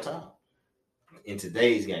player all time. In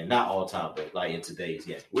today's game. Not all time, but, like, in today's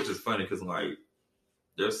game. Which is funny because, like,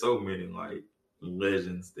 there's so many, like,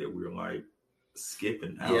 legends that we're, like,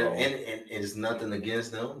 skipping out. Yeah, and it's nothing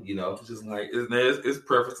against them, It's just like it's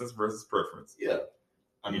preferences versus preference. Yeah,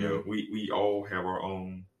 I mean, we all have our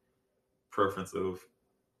own preference of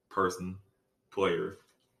person, player,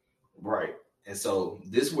 right? And so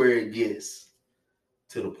this is where it gets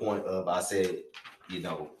to the point of I said,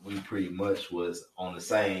 we pretty much was on the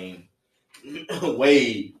same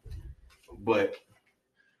wave, but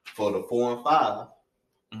for the 4 and 5,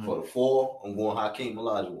 for the 4, I'm going Hakeem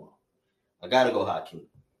Olajuwon. I gotta go Hakeem.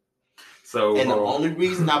 So, and the only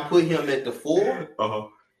reason I put him at the 4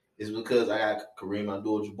 is because I got Kareem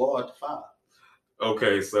Abdul-Jabbar at the 5.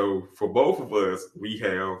 Okay, so for both of us, we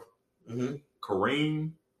have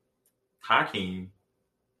Kareem, Hakeem,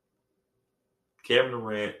 Kevin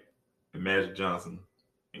Durant, and Magic Johnson,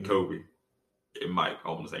 and Kobe, and Mike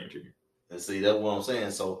on the same team. And see, that's what I'm saying.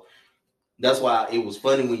 So that's why it was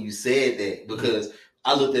funny when you said that because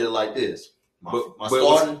I looked at it like this. But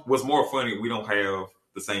what's more funny, we don't have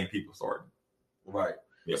the same people starting. Right.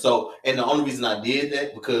 Yep. So, and the only reason I did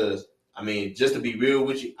that because, I mean, just to be real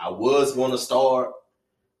with you, I was going to start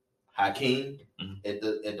Hakeem at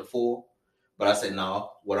the 4, but I said,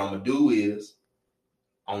 no, what I'm going to do is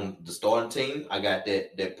on the starting team, I got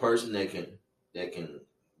that person that can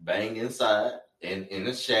bang inside and in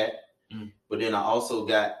the shack, but then I also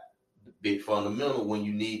got the big fundamental when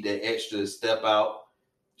you need that extra step out.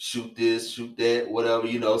 Shoot this, shoot that, whatever,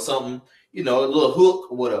 something, a little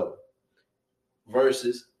hook or whatever.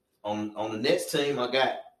 Versus on the next team, I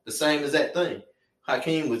got the same exact thing.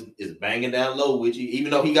 Hakeem is banging down low with you, even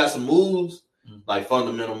though he got some moves, like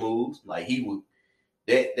fundamental moves, like he would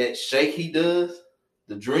that shake he does,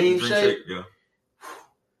 the dream shake, yeah.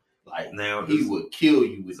 Like now he would kill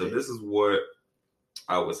you with so that. This is what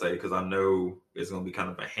I would say because I know it's gonna be kind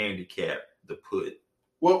of a handicap to put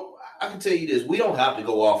Well, I can tell you this: we don't have to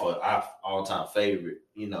go off of our all-time favorite.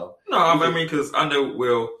 No, I mean, because I know.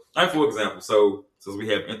 Well, like for example, so since we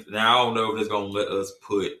have now, I don't know if it's gonna let us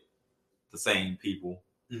put the same people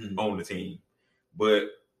on the team, but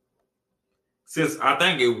since I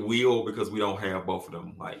think it will, because we don't have both of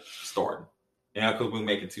them like starting, and because we're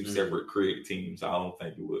making two separate creative teams, I don't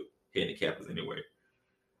think it would handicap us anyway.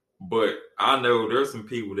 But I know there's some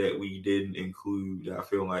people that we didn't include that I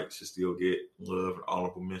feel like should still get love and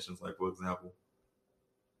honorable mentions. Like, for example,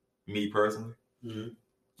 me personally,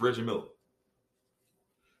 Reggie Miller.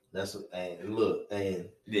 That's and look, and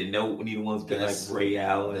didn't know neither one's been like Ray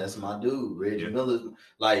Allen. That's my dude, Reggie Miller.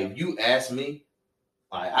 Like, if you asked me,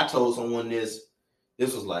 like, I told someone this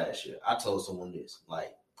was last year. I told someone this.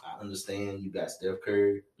 Like, I understand you got Steph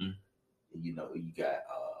Curry, you know, you got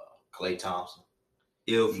Klay Thompson.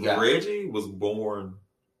 If Reggie was born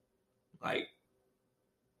like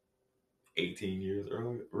 18 years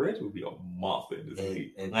earlier, Reggie would be a monster in this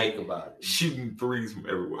league. And like, think about it. Shooting threes from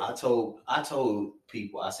everywhere. I told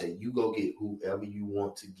people, I said, you go get whoever you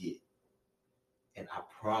want to get. And I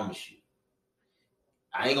promise you,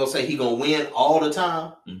 I ain't gonna say he gonna win all the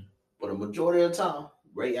time, but a majority of the time, not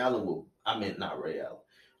Ray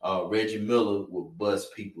Allen. Reggie Miller will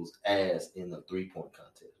bust people's ass in the 3-point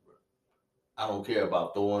contest, bro. I don't care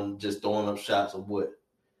about throwing up shots or what.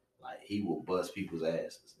 Like, he will bust people's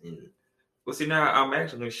asses. Well, see, now I'm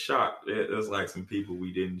actually shocked that there's like some people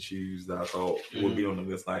we didn't choose that I thought would be on the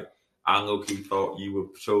list. Like, I low-key thought you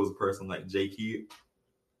would chose a person like J. Kidd.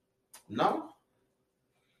 No.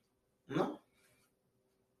 I'm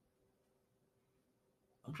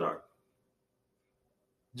shocked.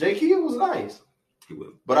 J. Kidd was nice. He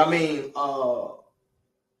was. But I mean,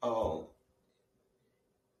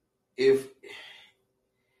 if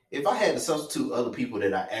I had to substitute other people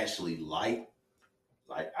that I actually like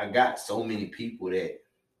I got so many people that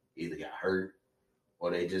either got hurt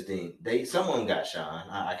or they just didn't. Some of them got shine.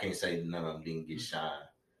 I can't say none of them didn't get shine.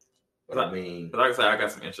 But I mean, but like I said, I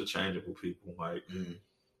got some interchangeable people. Like,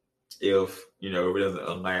 if it doesn't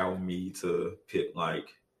allow me to pick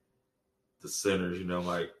like the centers,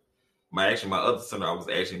 like my other center I was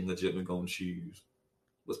actually legitimately going to choose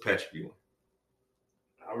was Patrick Ewing.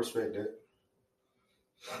 I respect that.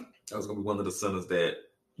 That was going to be one of the centers that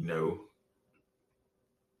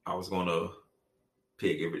I was going to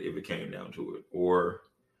pick if it came down to it. Or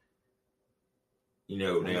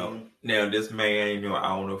now this man, I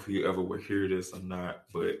don't know if you ever would hear this or not,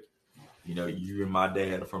 but you and my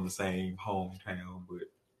dad are from the same hometown, but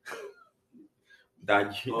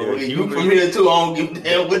you from here too. I don't give a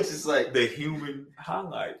damn what you say. The human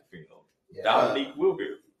highlight film, Dominique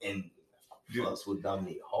Wilkins, and plus with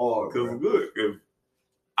Dominique hard. Because good.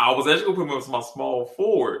 I was actually gonna put him as my small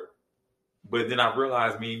forward, but then I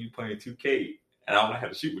realized me and you playing 2K, and I don't know how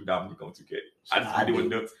to shoot with Dominique on 2K. I just be doing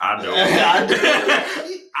dunks. I know.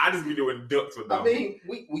 I just be doing dunks with Dominique. I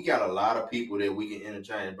mean, we got a lot of people that we can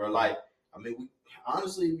interchange, bro. Like, I mean,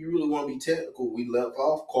 honestly, if you really want to be technical, we left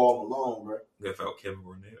off Karl Malone, bro. Left out Kevin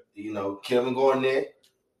Garnett. Kevin Garnett.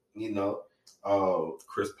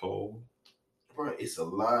 Chris Paul. Bro, it's a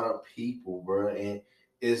lot of people, bro, and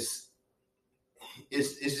it's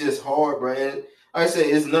just hard, bro. And like I said,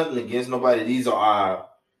 it's nothing against nobody. These are our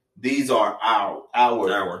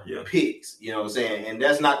picks. You know what I'm saying? And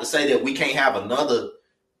that's not to say that we can't have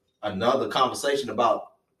another conversation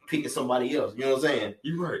about picking somebody else. You know what I'm saying?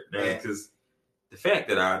 You're right, man. Because the fact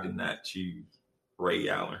that I did not choose Ray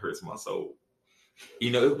Allen hurts my soul.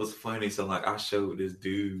 It was funny. So like, I showed this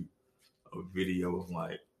dude a video of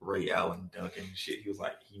like Ray Allen dunking and shit. He was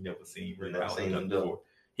like, he never seen Ray Allen dunk before.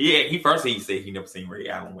 He said he never seen Ray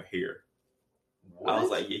Allen with hair. What? I was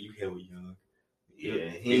like, yeah, you hell young. Yeah,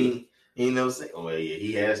 he never seen. Oh yeah,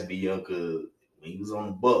 he has to be young because when he was on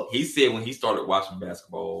the Bucks. He said when he started watching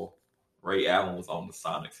basketball, Ray Allen was on the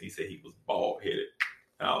Sonics. He said he was bald headed,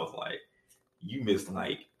 and I was like, you missed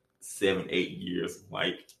like 7-8 years,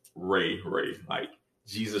 like Ray, like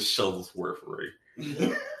Jesus Shuttlesworth Ray.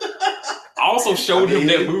 I also showed him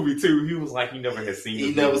that movie too. He was like, he never had seen.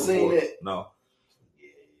 He never seen it. No.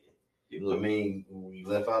 I mean, we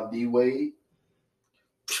left out D Wade.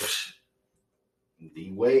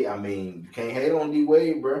 D Wade. I mean, you can't hate on D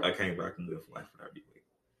Wade, bro. I can't back and live life without D Wade.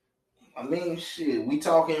 I mean, shit. We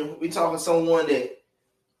talking someone that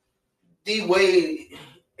D Wade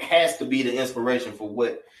has to be the inspiration for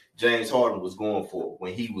what James Harden was going for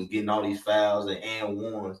when he was getting all these fouls and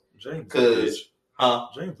ones. James a bitch.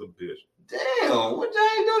 James a bitch. Damn, what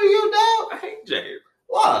James do to you, dog? I hate James.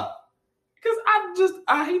 Why? Because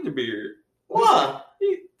I hate the beard. Why?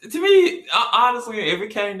 To me, honestly, if it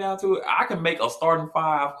came down to it, I can make a starting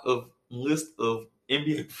five of list of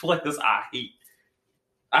NBA players I hate.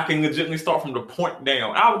 I can legitimately start from the point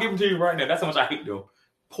down. I will give them to you right now. That's how much I hate them.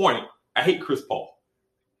 Point. I hate Chris Paul.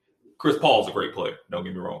 Chris Paul's a great player. Don't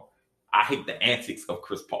get me wrong. I hate the antics of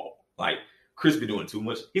Chris Paul. Like, Chris be doing too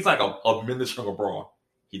much. He's like a miniature LeBron.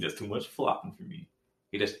 He does too much flopping for me.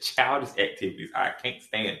 He does childish activities. I can't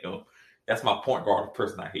stand him. That's my point guard, the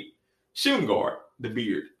person I hate. Shooting guard, the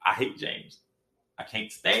beard. I hate James. I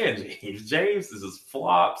can't stand James. James is just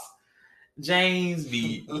flops. James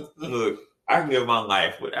be look. I can live my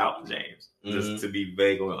life without James. Just to be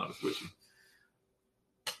vaguely honest with you.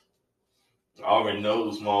 I already know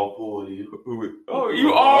who small pool is. Oh,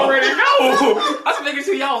 you already know. I was making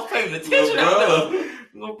sure y'all was paying attention out there.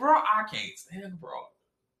 LeBron, I can't stand LeBron.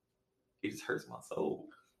 It just hurts my soul.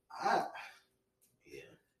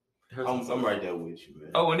 I'm right there with you,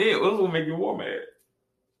 man. Oh, and then what's gonna make you more mad?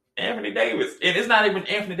 Anthony Davis. And it's not even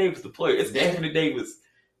Anthony Davis the player. It's Anthony Davis.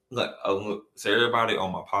 Look, so everybody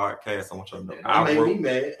on my podcast, I want y'all to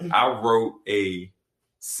know. I wrote a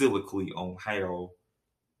soliloquy on how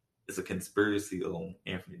it's a conspiracy on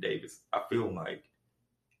Anthony Davis. I feel like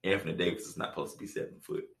Anthony Davis is not supposed to be 7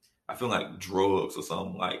 foot. I feel like drugs or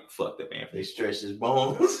something like fucked up Anthony. They stretch his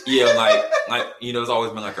bones. Yeah, like it's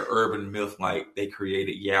always been like an urban myth. Like they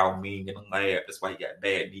created Yao Ming in a lab. That's why he got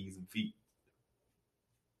bad knees and feet.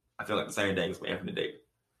 I feel like the same thing is with Anthony Davis.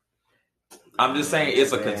 I'm just saying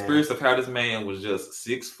it's a conspiracy of how this man was just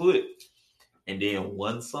 6 foot, and then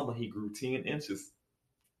one summer he grew 10 inches.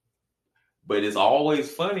 But it's always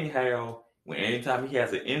funny how when anytime he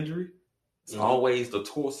has an injury, it's always the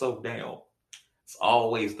torso down. It's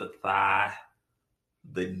always the thigh,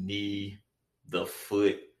 the knee, the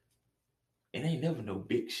foot. And ain't never no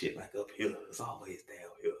big shit like up here. It's always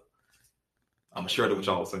down here. I'm sure that what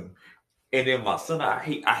y'all saying. And then my son, I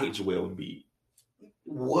hate Joel Embiid.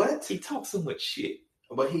 What? He talks so much shit.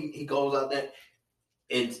 But he goes out there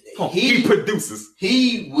and he produces.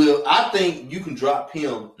 He will. I think you can drop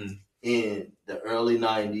him in the early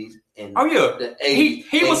 90s and the 80s.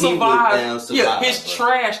 He will survive. His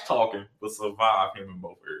trash talking will survive him in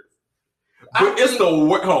both areas. But it's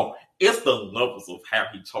the levels of how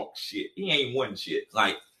he talks shit. He ain't won shit.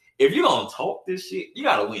 Like, if you don't talk this shit, you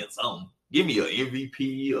gotta win something. Give me an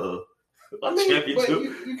MVP or a championship.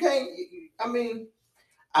 But you can't. I mean,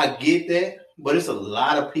 I get that, but it's a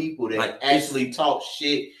lot of people that actually talk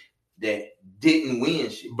shit that didn't win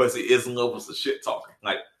shit. But it's levels of shit talking.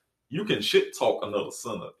 Like, you can shit talk another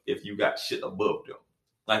center if you got shit above them.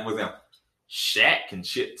 Like, for example, Shaq can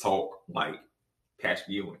shit talk like Patrick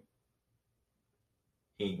Ewing.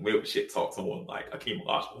 He ain't able to shit talk someone like Akeem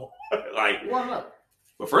Olajuwon. Like, why not?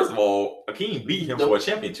 But first of all, Akeem beat him for a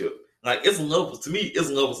championship. Like, it's levels. To me, it's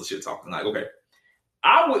levels of shit talking. Like, okay,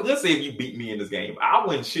 let's say if you beat me in this game, I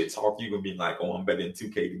wouldn't shit talk you and be like, oh, I'm better in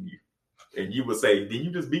 2K than you. And you would say, then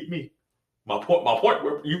you just beat me. My point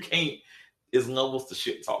where you can't is levels to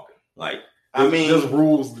shit talking. Like, there's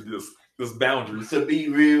rules to this. There's boundaries. To be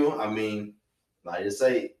real, I mean, like I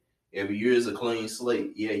say, every year is a clean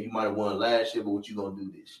slate. Yeah, you might have won last year, but what you gonna do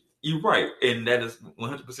this year? You're right, and that is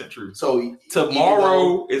 100% true. So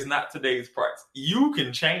tomorrow is not today's price. You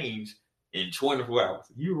can change in 24 hours.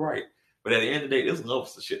 You're right, but at the end of the day, there's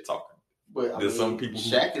levels to shit talking. But there's some people.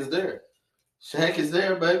 Shaq is there. Shaq is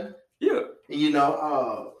there, baby. Yeah,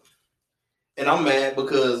 and I'm mad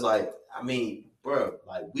because, like, I mean, bro,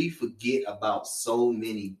 like, we forget about so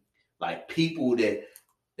many like people that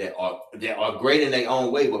are great in their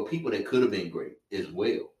own way, but people that could have been great as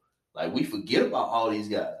well. Like, we forget about all these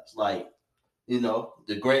guys. Like,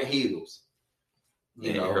 the Grant Hills.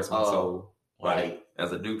 It hurts my soul. Like,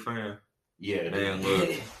 as a Duke fan. Yeah, man, look.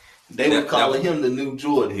 They were calling him the new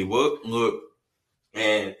Jordan. He would look.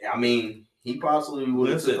 And I mean, he possibly would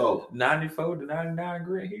have took over. 94 to 99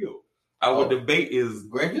 Grant Hill. Our debate is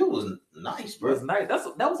Grant Hill was nice, bro. It was nice.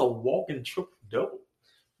 That was a walking triple double.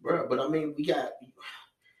 Bro, but I mean,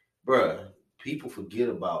 people forget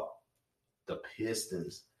about the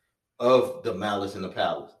Pistons of the Malice in the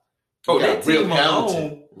Palace. Oh, that team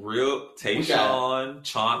alone. Real Tayshaun,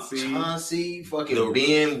 Chauncey, fucking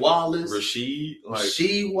Ben Wallace,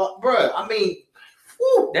 Rasheed, bro. I mean,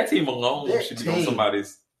 that team alone should be on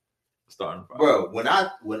somebody's starting five. Bro, when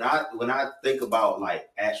I think about like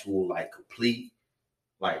actual like complete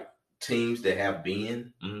like teams that have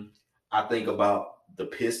been, I think about the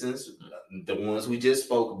Pistons, the ones we just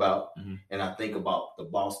spoke about, and I think about the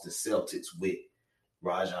Boston Celtics with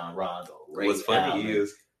Rajon Rondo. What's funny Allen,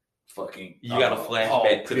 is fucking you got to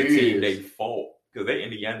flashback to the team they fought, because their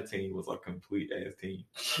Indiana team was a complete ass team.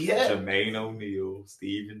 Yeah, Jermaine O'Neal,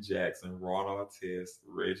 Steven Jackson, Ron Artest,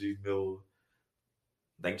 Reggie Miller,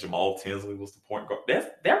 I think Jamal Tinsley was the point guard. There's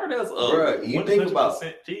Bruh, you think about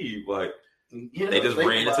G. Like you know, they just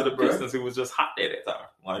ran into the it, Pistons, who was just hot at that time.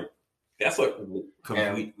 Like that's what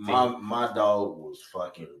complete. My dog was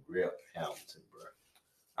fucking Rip Hamilton, bro.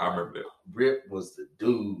 I remember that. Rip was the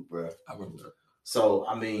dude, bro. I remember that. So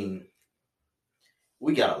I mean,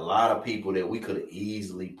 we got a lot of people that we could have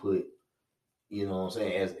easily put, you know what I'm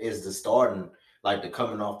saying, as the starting, like the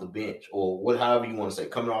coming off the bench, or however you want to say,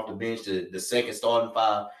 coming off the bench to the second starting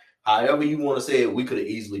five, however you want to say it, we could have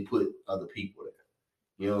easily put other people there.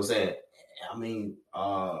 You know what I'm saying? I mean,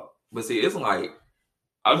 but see, it's like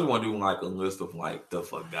I just want to do like a list of like the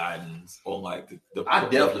forgottens or like the I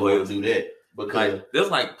definitely want to do that because like there's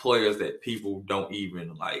like players that people don't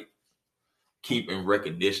even like keep in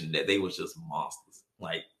recognition that they was just monsters.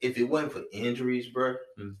 Like if it wasn't for injuries, bro,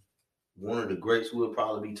 one of the greats we'll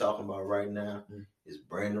probably be talking about right now is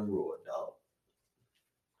Brandon Roy, dog.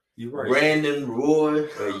 You're right. Brandon Roy.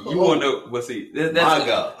 You want to know? Well, see, that's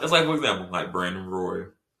like, for example, like Brandon Roy.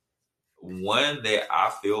 One that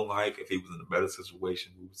I feel like if he was in a better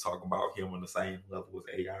situation, we were talking about him on the same level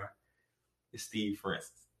as AI, is Steve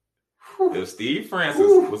Francis. If Steve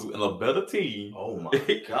Francis was in a better team, oh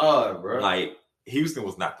my God, bro! Like Houston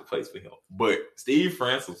was not the place for him, but Steve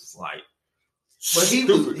Francis was like, but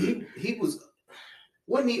he was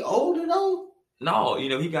wasn't he older though? No,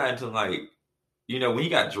 he got into like, when he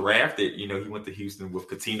got drafted, he went to Houston with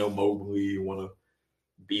Katino Mobley, want to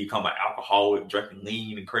become an alcoholic, drinking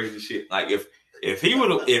lean and crazy shit. Like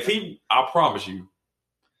I promise you,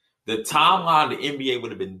 the timeline of the NBA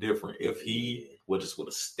would have been different if he would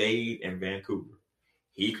have stayed in Vancouver.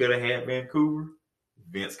 He could have had Vancouver.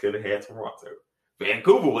 Vince could have had Toronto.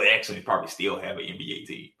 Vancouver would actually probably still have an NBA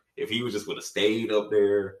team if he would have stayed up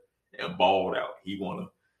there and balled out.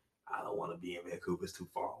 I don't want to be in Vancouver. It's too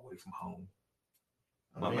far away from home.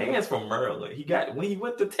 My man's from Maryland. When he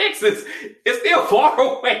went to Texas, it's still far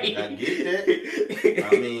away. I get that.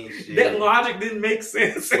 I mean, shit. That logic didn't make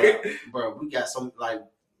sense. Bro, we got some, like,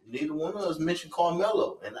 neither one of us mentioned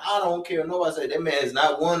Carmelo. And I don't care. Nobody say that man has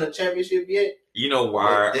not won a championship yet. You know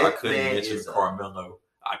why I couldn't mention Carmelo?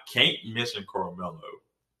 I can't mention Carmelo.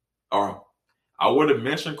 Or I would have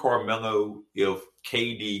mentioned Carmelo if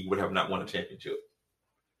KD would have not won a championship.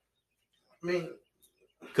 I mean,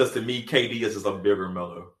 because to me, KD is just a bigger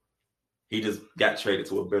Melo. He just got traded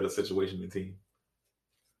to a better situation than team.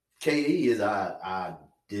 KD is our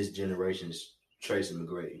this generation's Tracy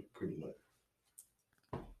McGrady, pretty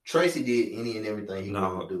much. Tracy did any and everything he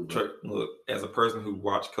wanted to do. Look, as a person who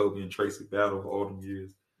watched Kobe and Tracy battle all them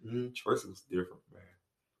years, Tracy was different, man.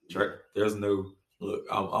 There's no look.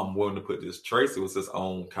 I'm willing to put this. Tracy was his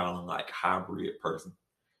own kind of like hybrid person.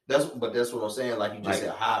 That's what I'm saying. Like you just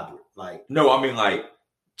said, hybrid. Like no, I mean like.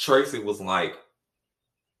 Tracy was like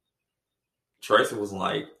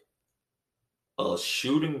a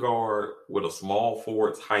shooting guard with a small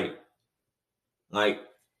forward's height. Like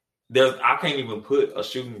I can't even put a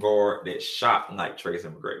shooting guard that shot like Tracy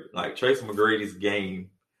McGrady. Like Tracy McGrady's game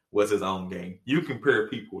was his own game. You compare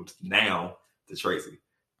people now to Tracy,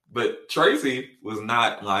 but Tracy was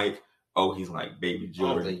not like, oh, he's like Baby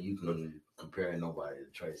Jordan. I don't think you can compare nobody to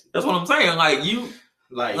Tracy. That's what I'm saying. Like you,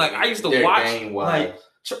 like I used to watch like.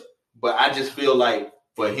 But I just feel like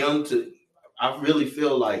for him to, I really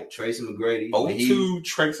feel like Tracy McGrady. 02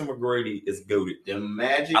 Tracy McGrady is goated. The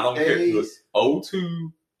Magic I don't days. care.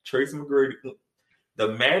 02 Tracy McGrady. The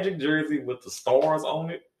Magic jersey with the stars on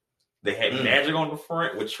it. They had Magic on the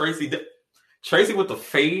front with Tracy. Tracy with the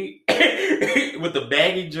fade, with the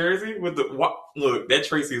baggy jersey. Look, that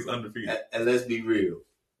Tracy is undefeated. And let's be real.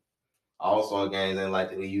 All-Star games ain't like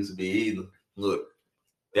they used to be either. Look.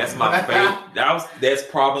 That's my favorite. That's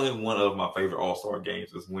probably one of my favorite All-Star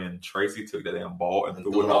games is when Tracy took that damn ball and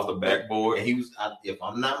threw it off the backboard. And he was, if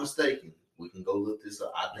I'm not mistaken, we can go look this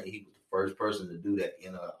up. I think he was the first person to do that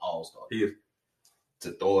in an All-Star. He is.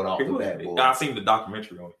 To throw it off the backboard. I seen the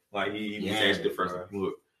documentary on it. Like he was actually the first.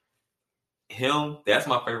 Look, him. That's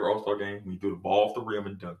my favorite All-Star game. When he threw the ball off the rim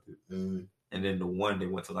and dunked it. And then the one they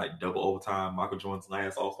went to like double overtime. Michael Jordan's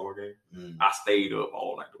last All-Star game. I stayed up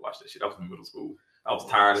all night to watch that shit. I was in middle school. I was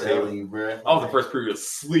tired as hell. I was the first period of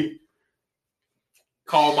sleep.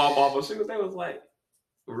 Called my mama. They was like,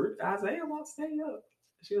 Isaiah wants to stay up.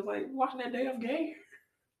 She was like, watching that damn game.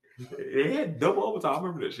 They had double overtime. I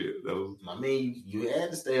remember that shit. I mean, you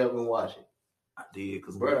had to stay up and watch it. I did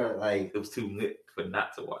because like it was too lit for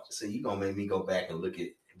not to watch it. So you gonna make me go back and look at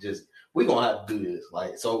we're gonna have to do this.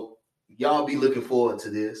 Like, so y'all be looking forward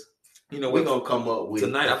to this. We're gonna come up with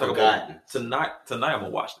tonight. Tonight I'm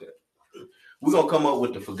gonna watch that. We're gonna come up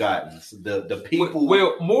with the forgotten, the people.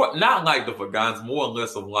 Well, more not like the forgotten, more or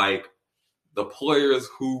less of like the players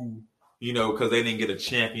who, because they didn't get a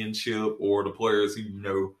championship, or the players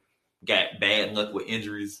who, got bad luck with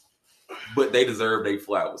injuries, but they deserve their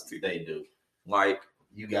flowers too. They do. Like,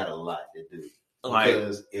 you got a lot to do. Like,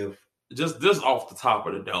 because if just off the top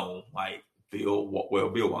of the dome, like Bill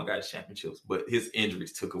Wong got championships, but his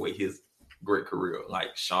injuries took away his great career.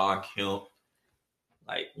 Like Sean Kemp,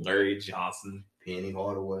 like Larry Johnson, Penny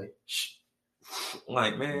Hardaway.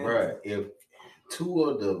 Like, man, bruh, if two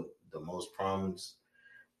of the most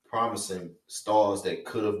promising stars that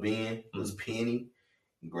could have been was Penny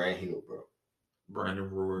and Grant Hill, bro. Brandon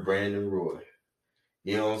Roy.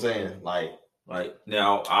 You know what I'm saying? Like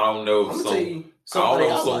now, I don't know if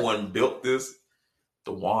someone built this.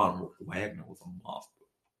 DeJuan Wagner was a monster.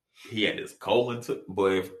 He had his colon took,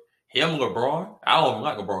 but if him and LeBron, I don't even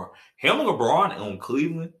like LeBron. Him and LeBron on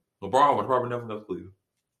Cleveland, LeBron would probably never left Cleveland.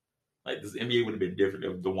 Like, this NBA would have been different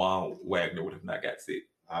if DeJuan Wagner would have not got sick.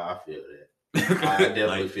 I feel that. I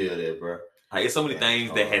definitely feel that, bro. Like, it's so many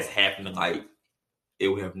things that has happened. Like, it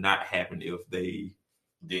would have not happened if they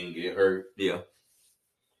didn't get hurt. Yeah.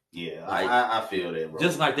 Yeah, like, I feel that, bro.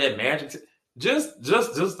 Just like that Magic. Just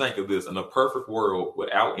think of this: in a perfect world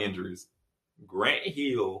without injuries, Grant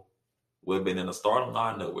Hill would have been in the starting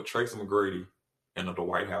lineup with Tracy McGrady and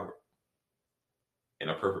Dwight Howard. In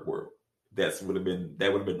a perfect world, that would have been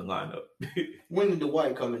the lineup. When did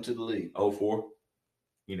Dwight come into the league? 2004.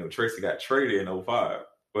 Tracy got traded in 2005.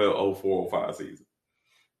 Well, 2004-05 season.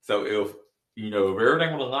 So if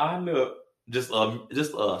everything would have lined up, just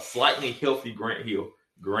a slightly healthy Grant Hill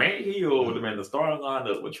would have been the starting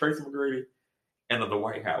lineup with Tracy McGrady and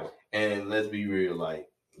Dwight Howard. And let's be real, like,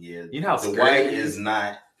 yeah, how Dwight is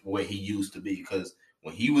not what he used to be, because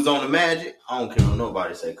when he was on the Magic, I don't care what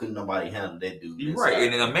nobody say, couldn't nobody handle that dude. You're right,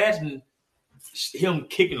 and then imagine him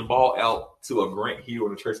kicking the ball out to a Grant Hill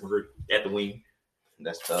and a Tracy McGrady at the wing.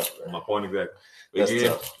 That's tough, bro. My point exactly. That's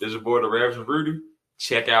tough. This is your boy, the Ravishing Rudy.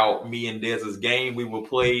 Check out me and Dez's game we will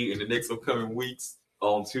play in the next upcoming weeks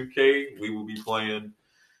on 2K. We will be playing,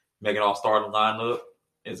 making our starting lineup.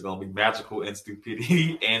 It's going to be magical and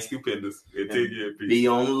stupidity and stupendous. Be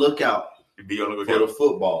on the lookout. For the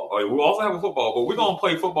football. We'll also have a football, but we're going to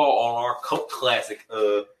play football on our cult classic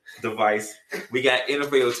device. We got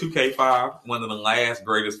NFL 2K5, one of the last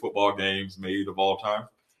greatest football games made of all time.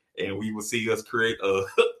 And we will see us create a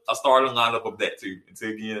starting lineup of that too. Until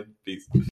again, peace.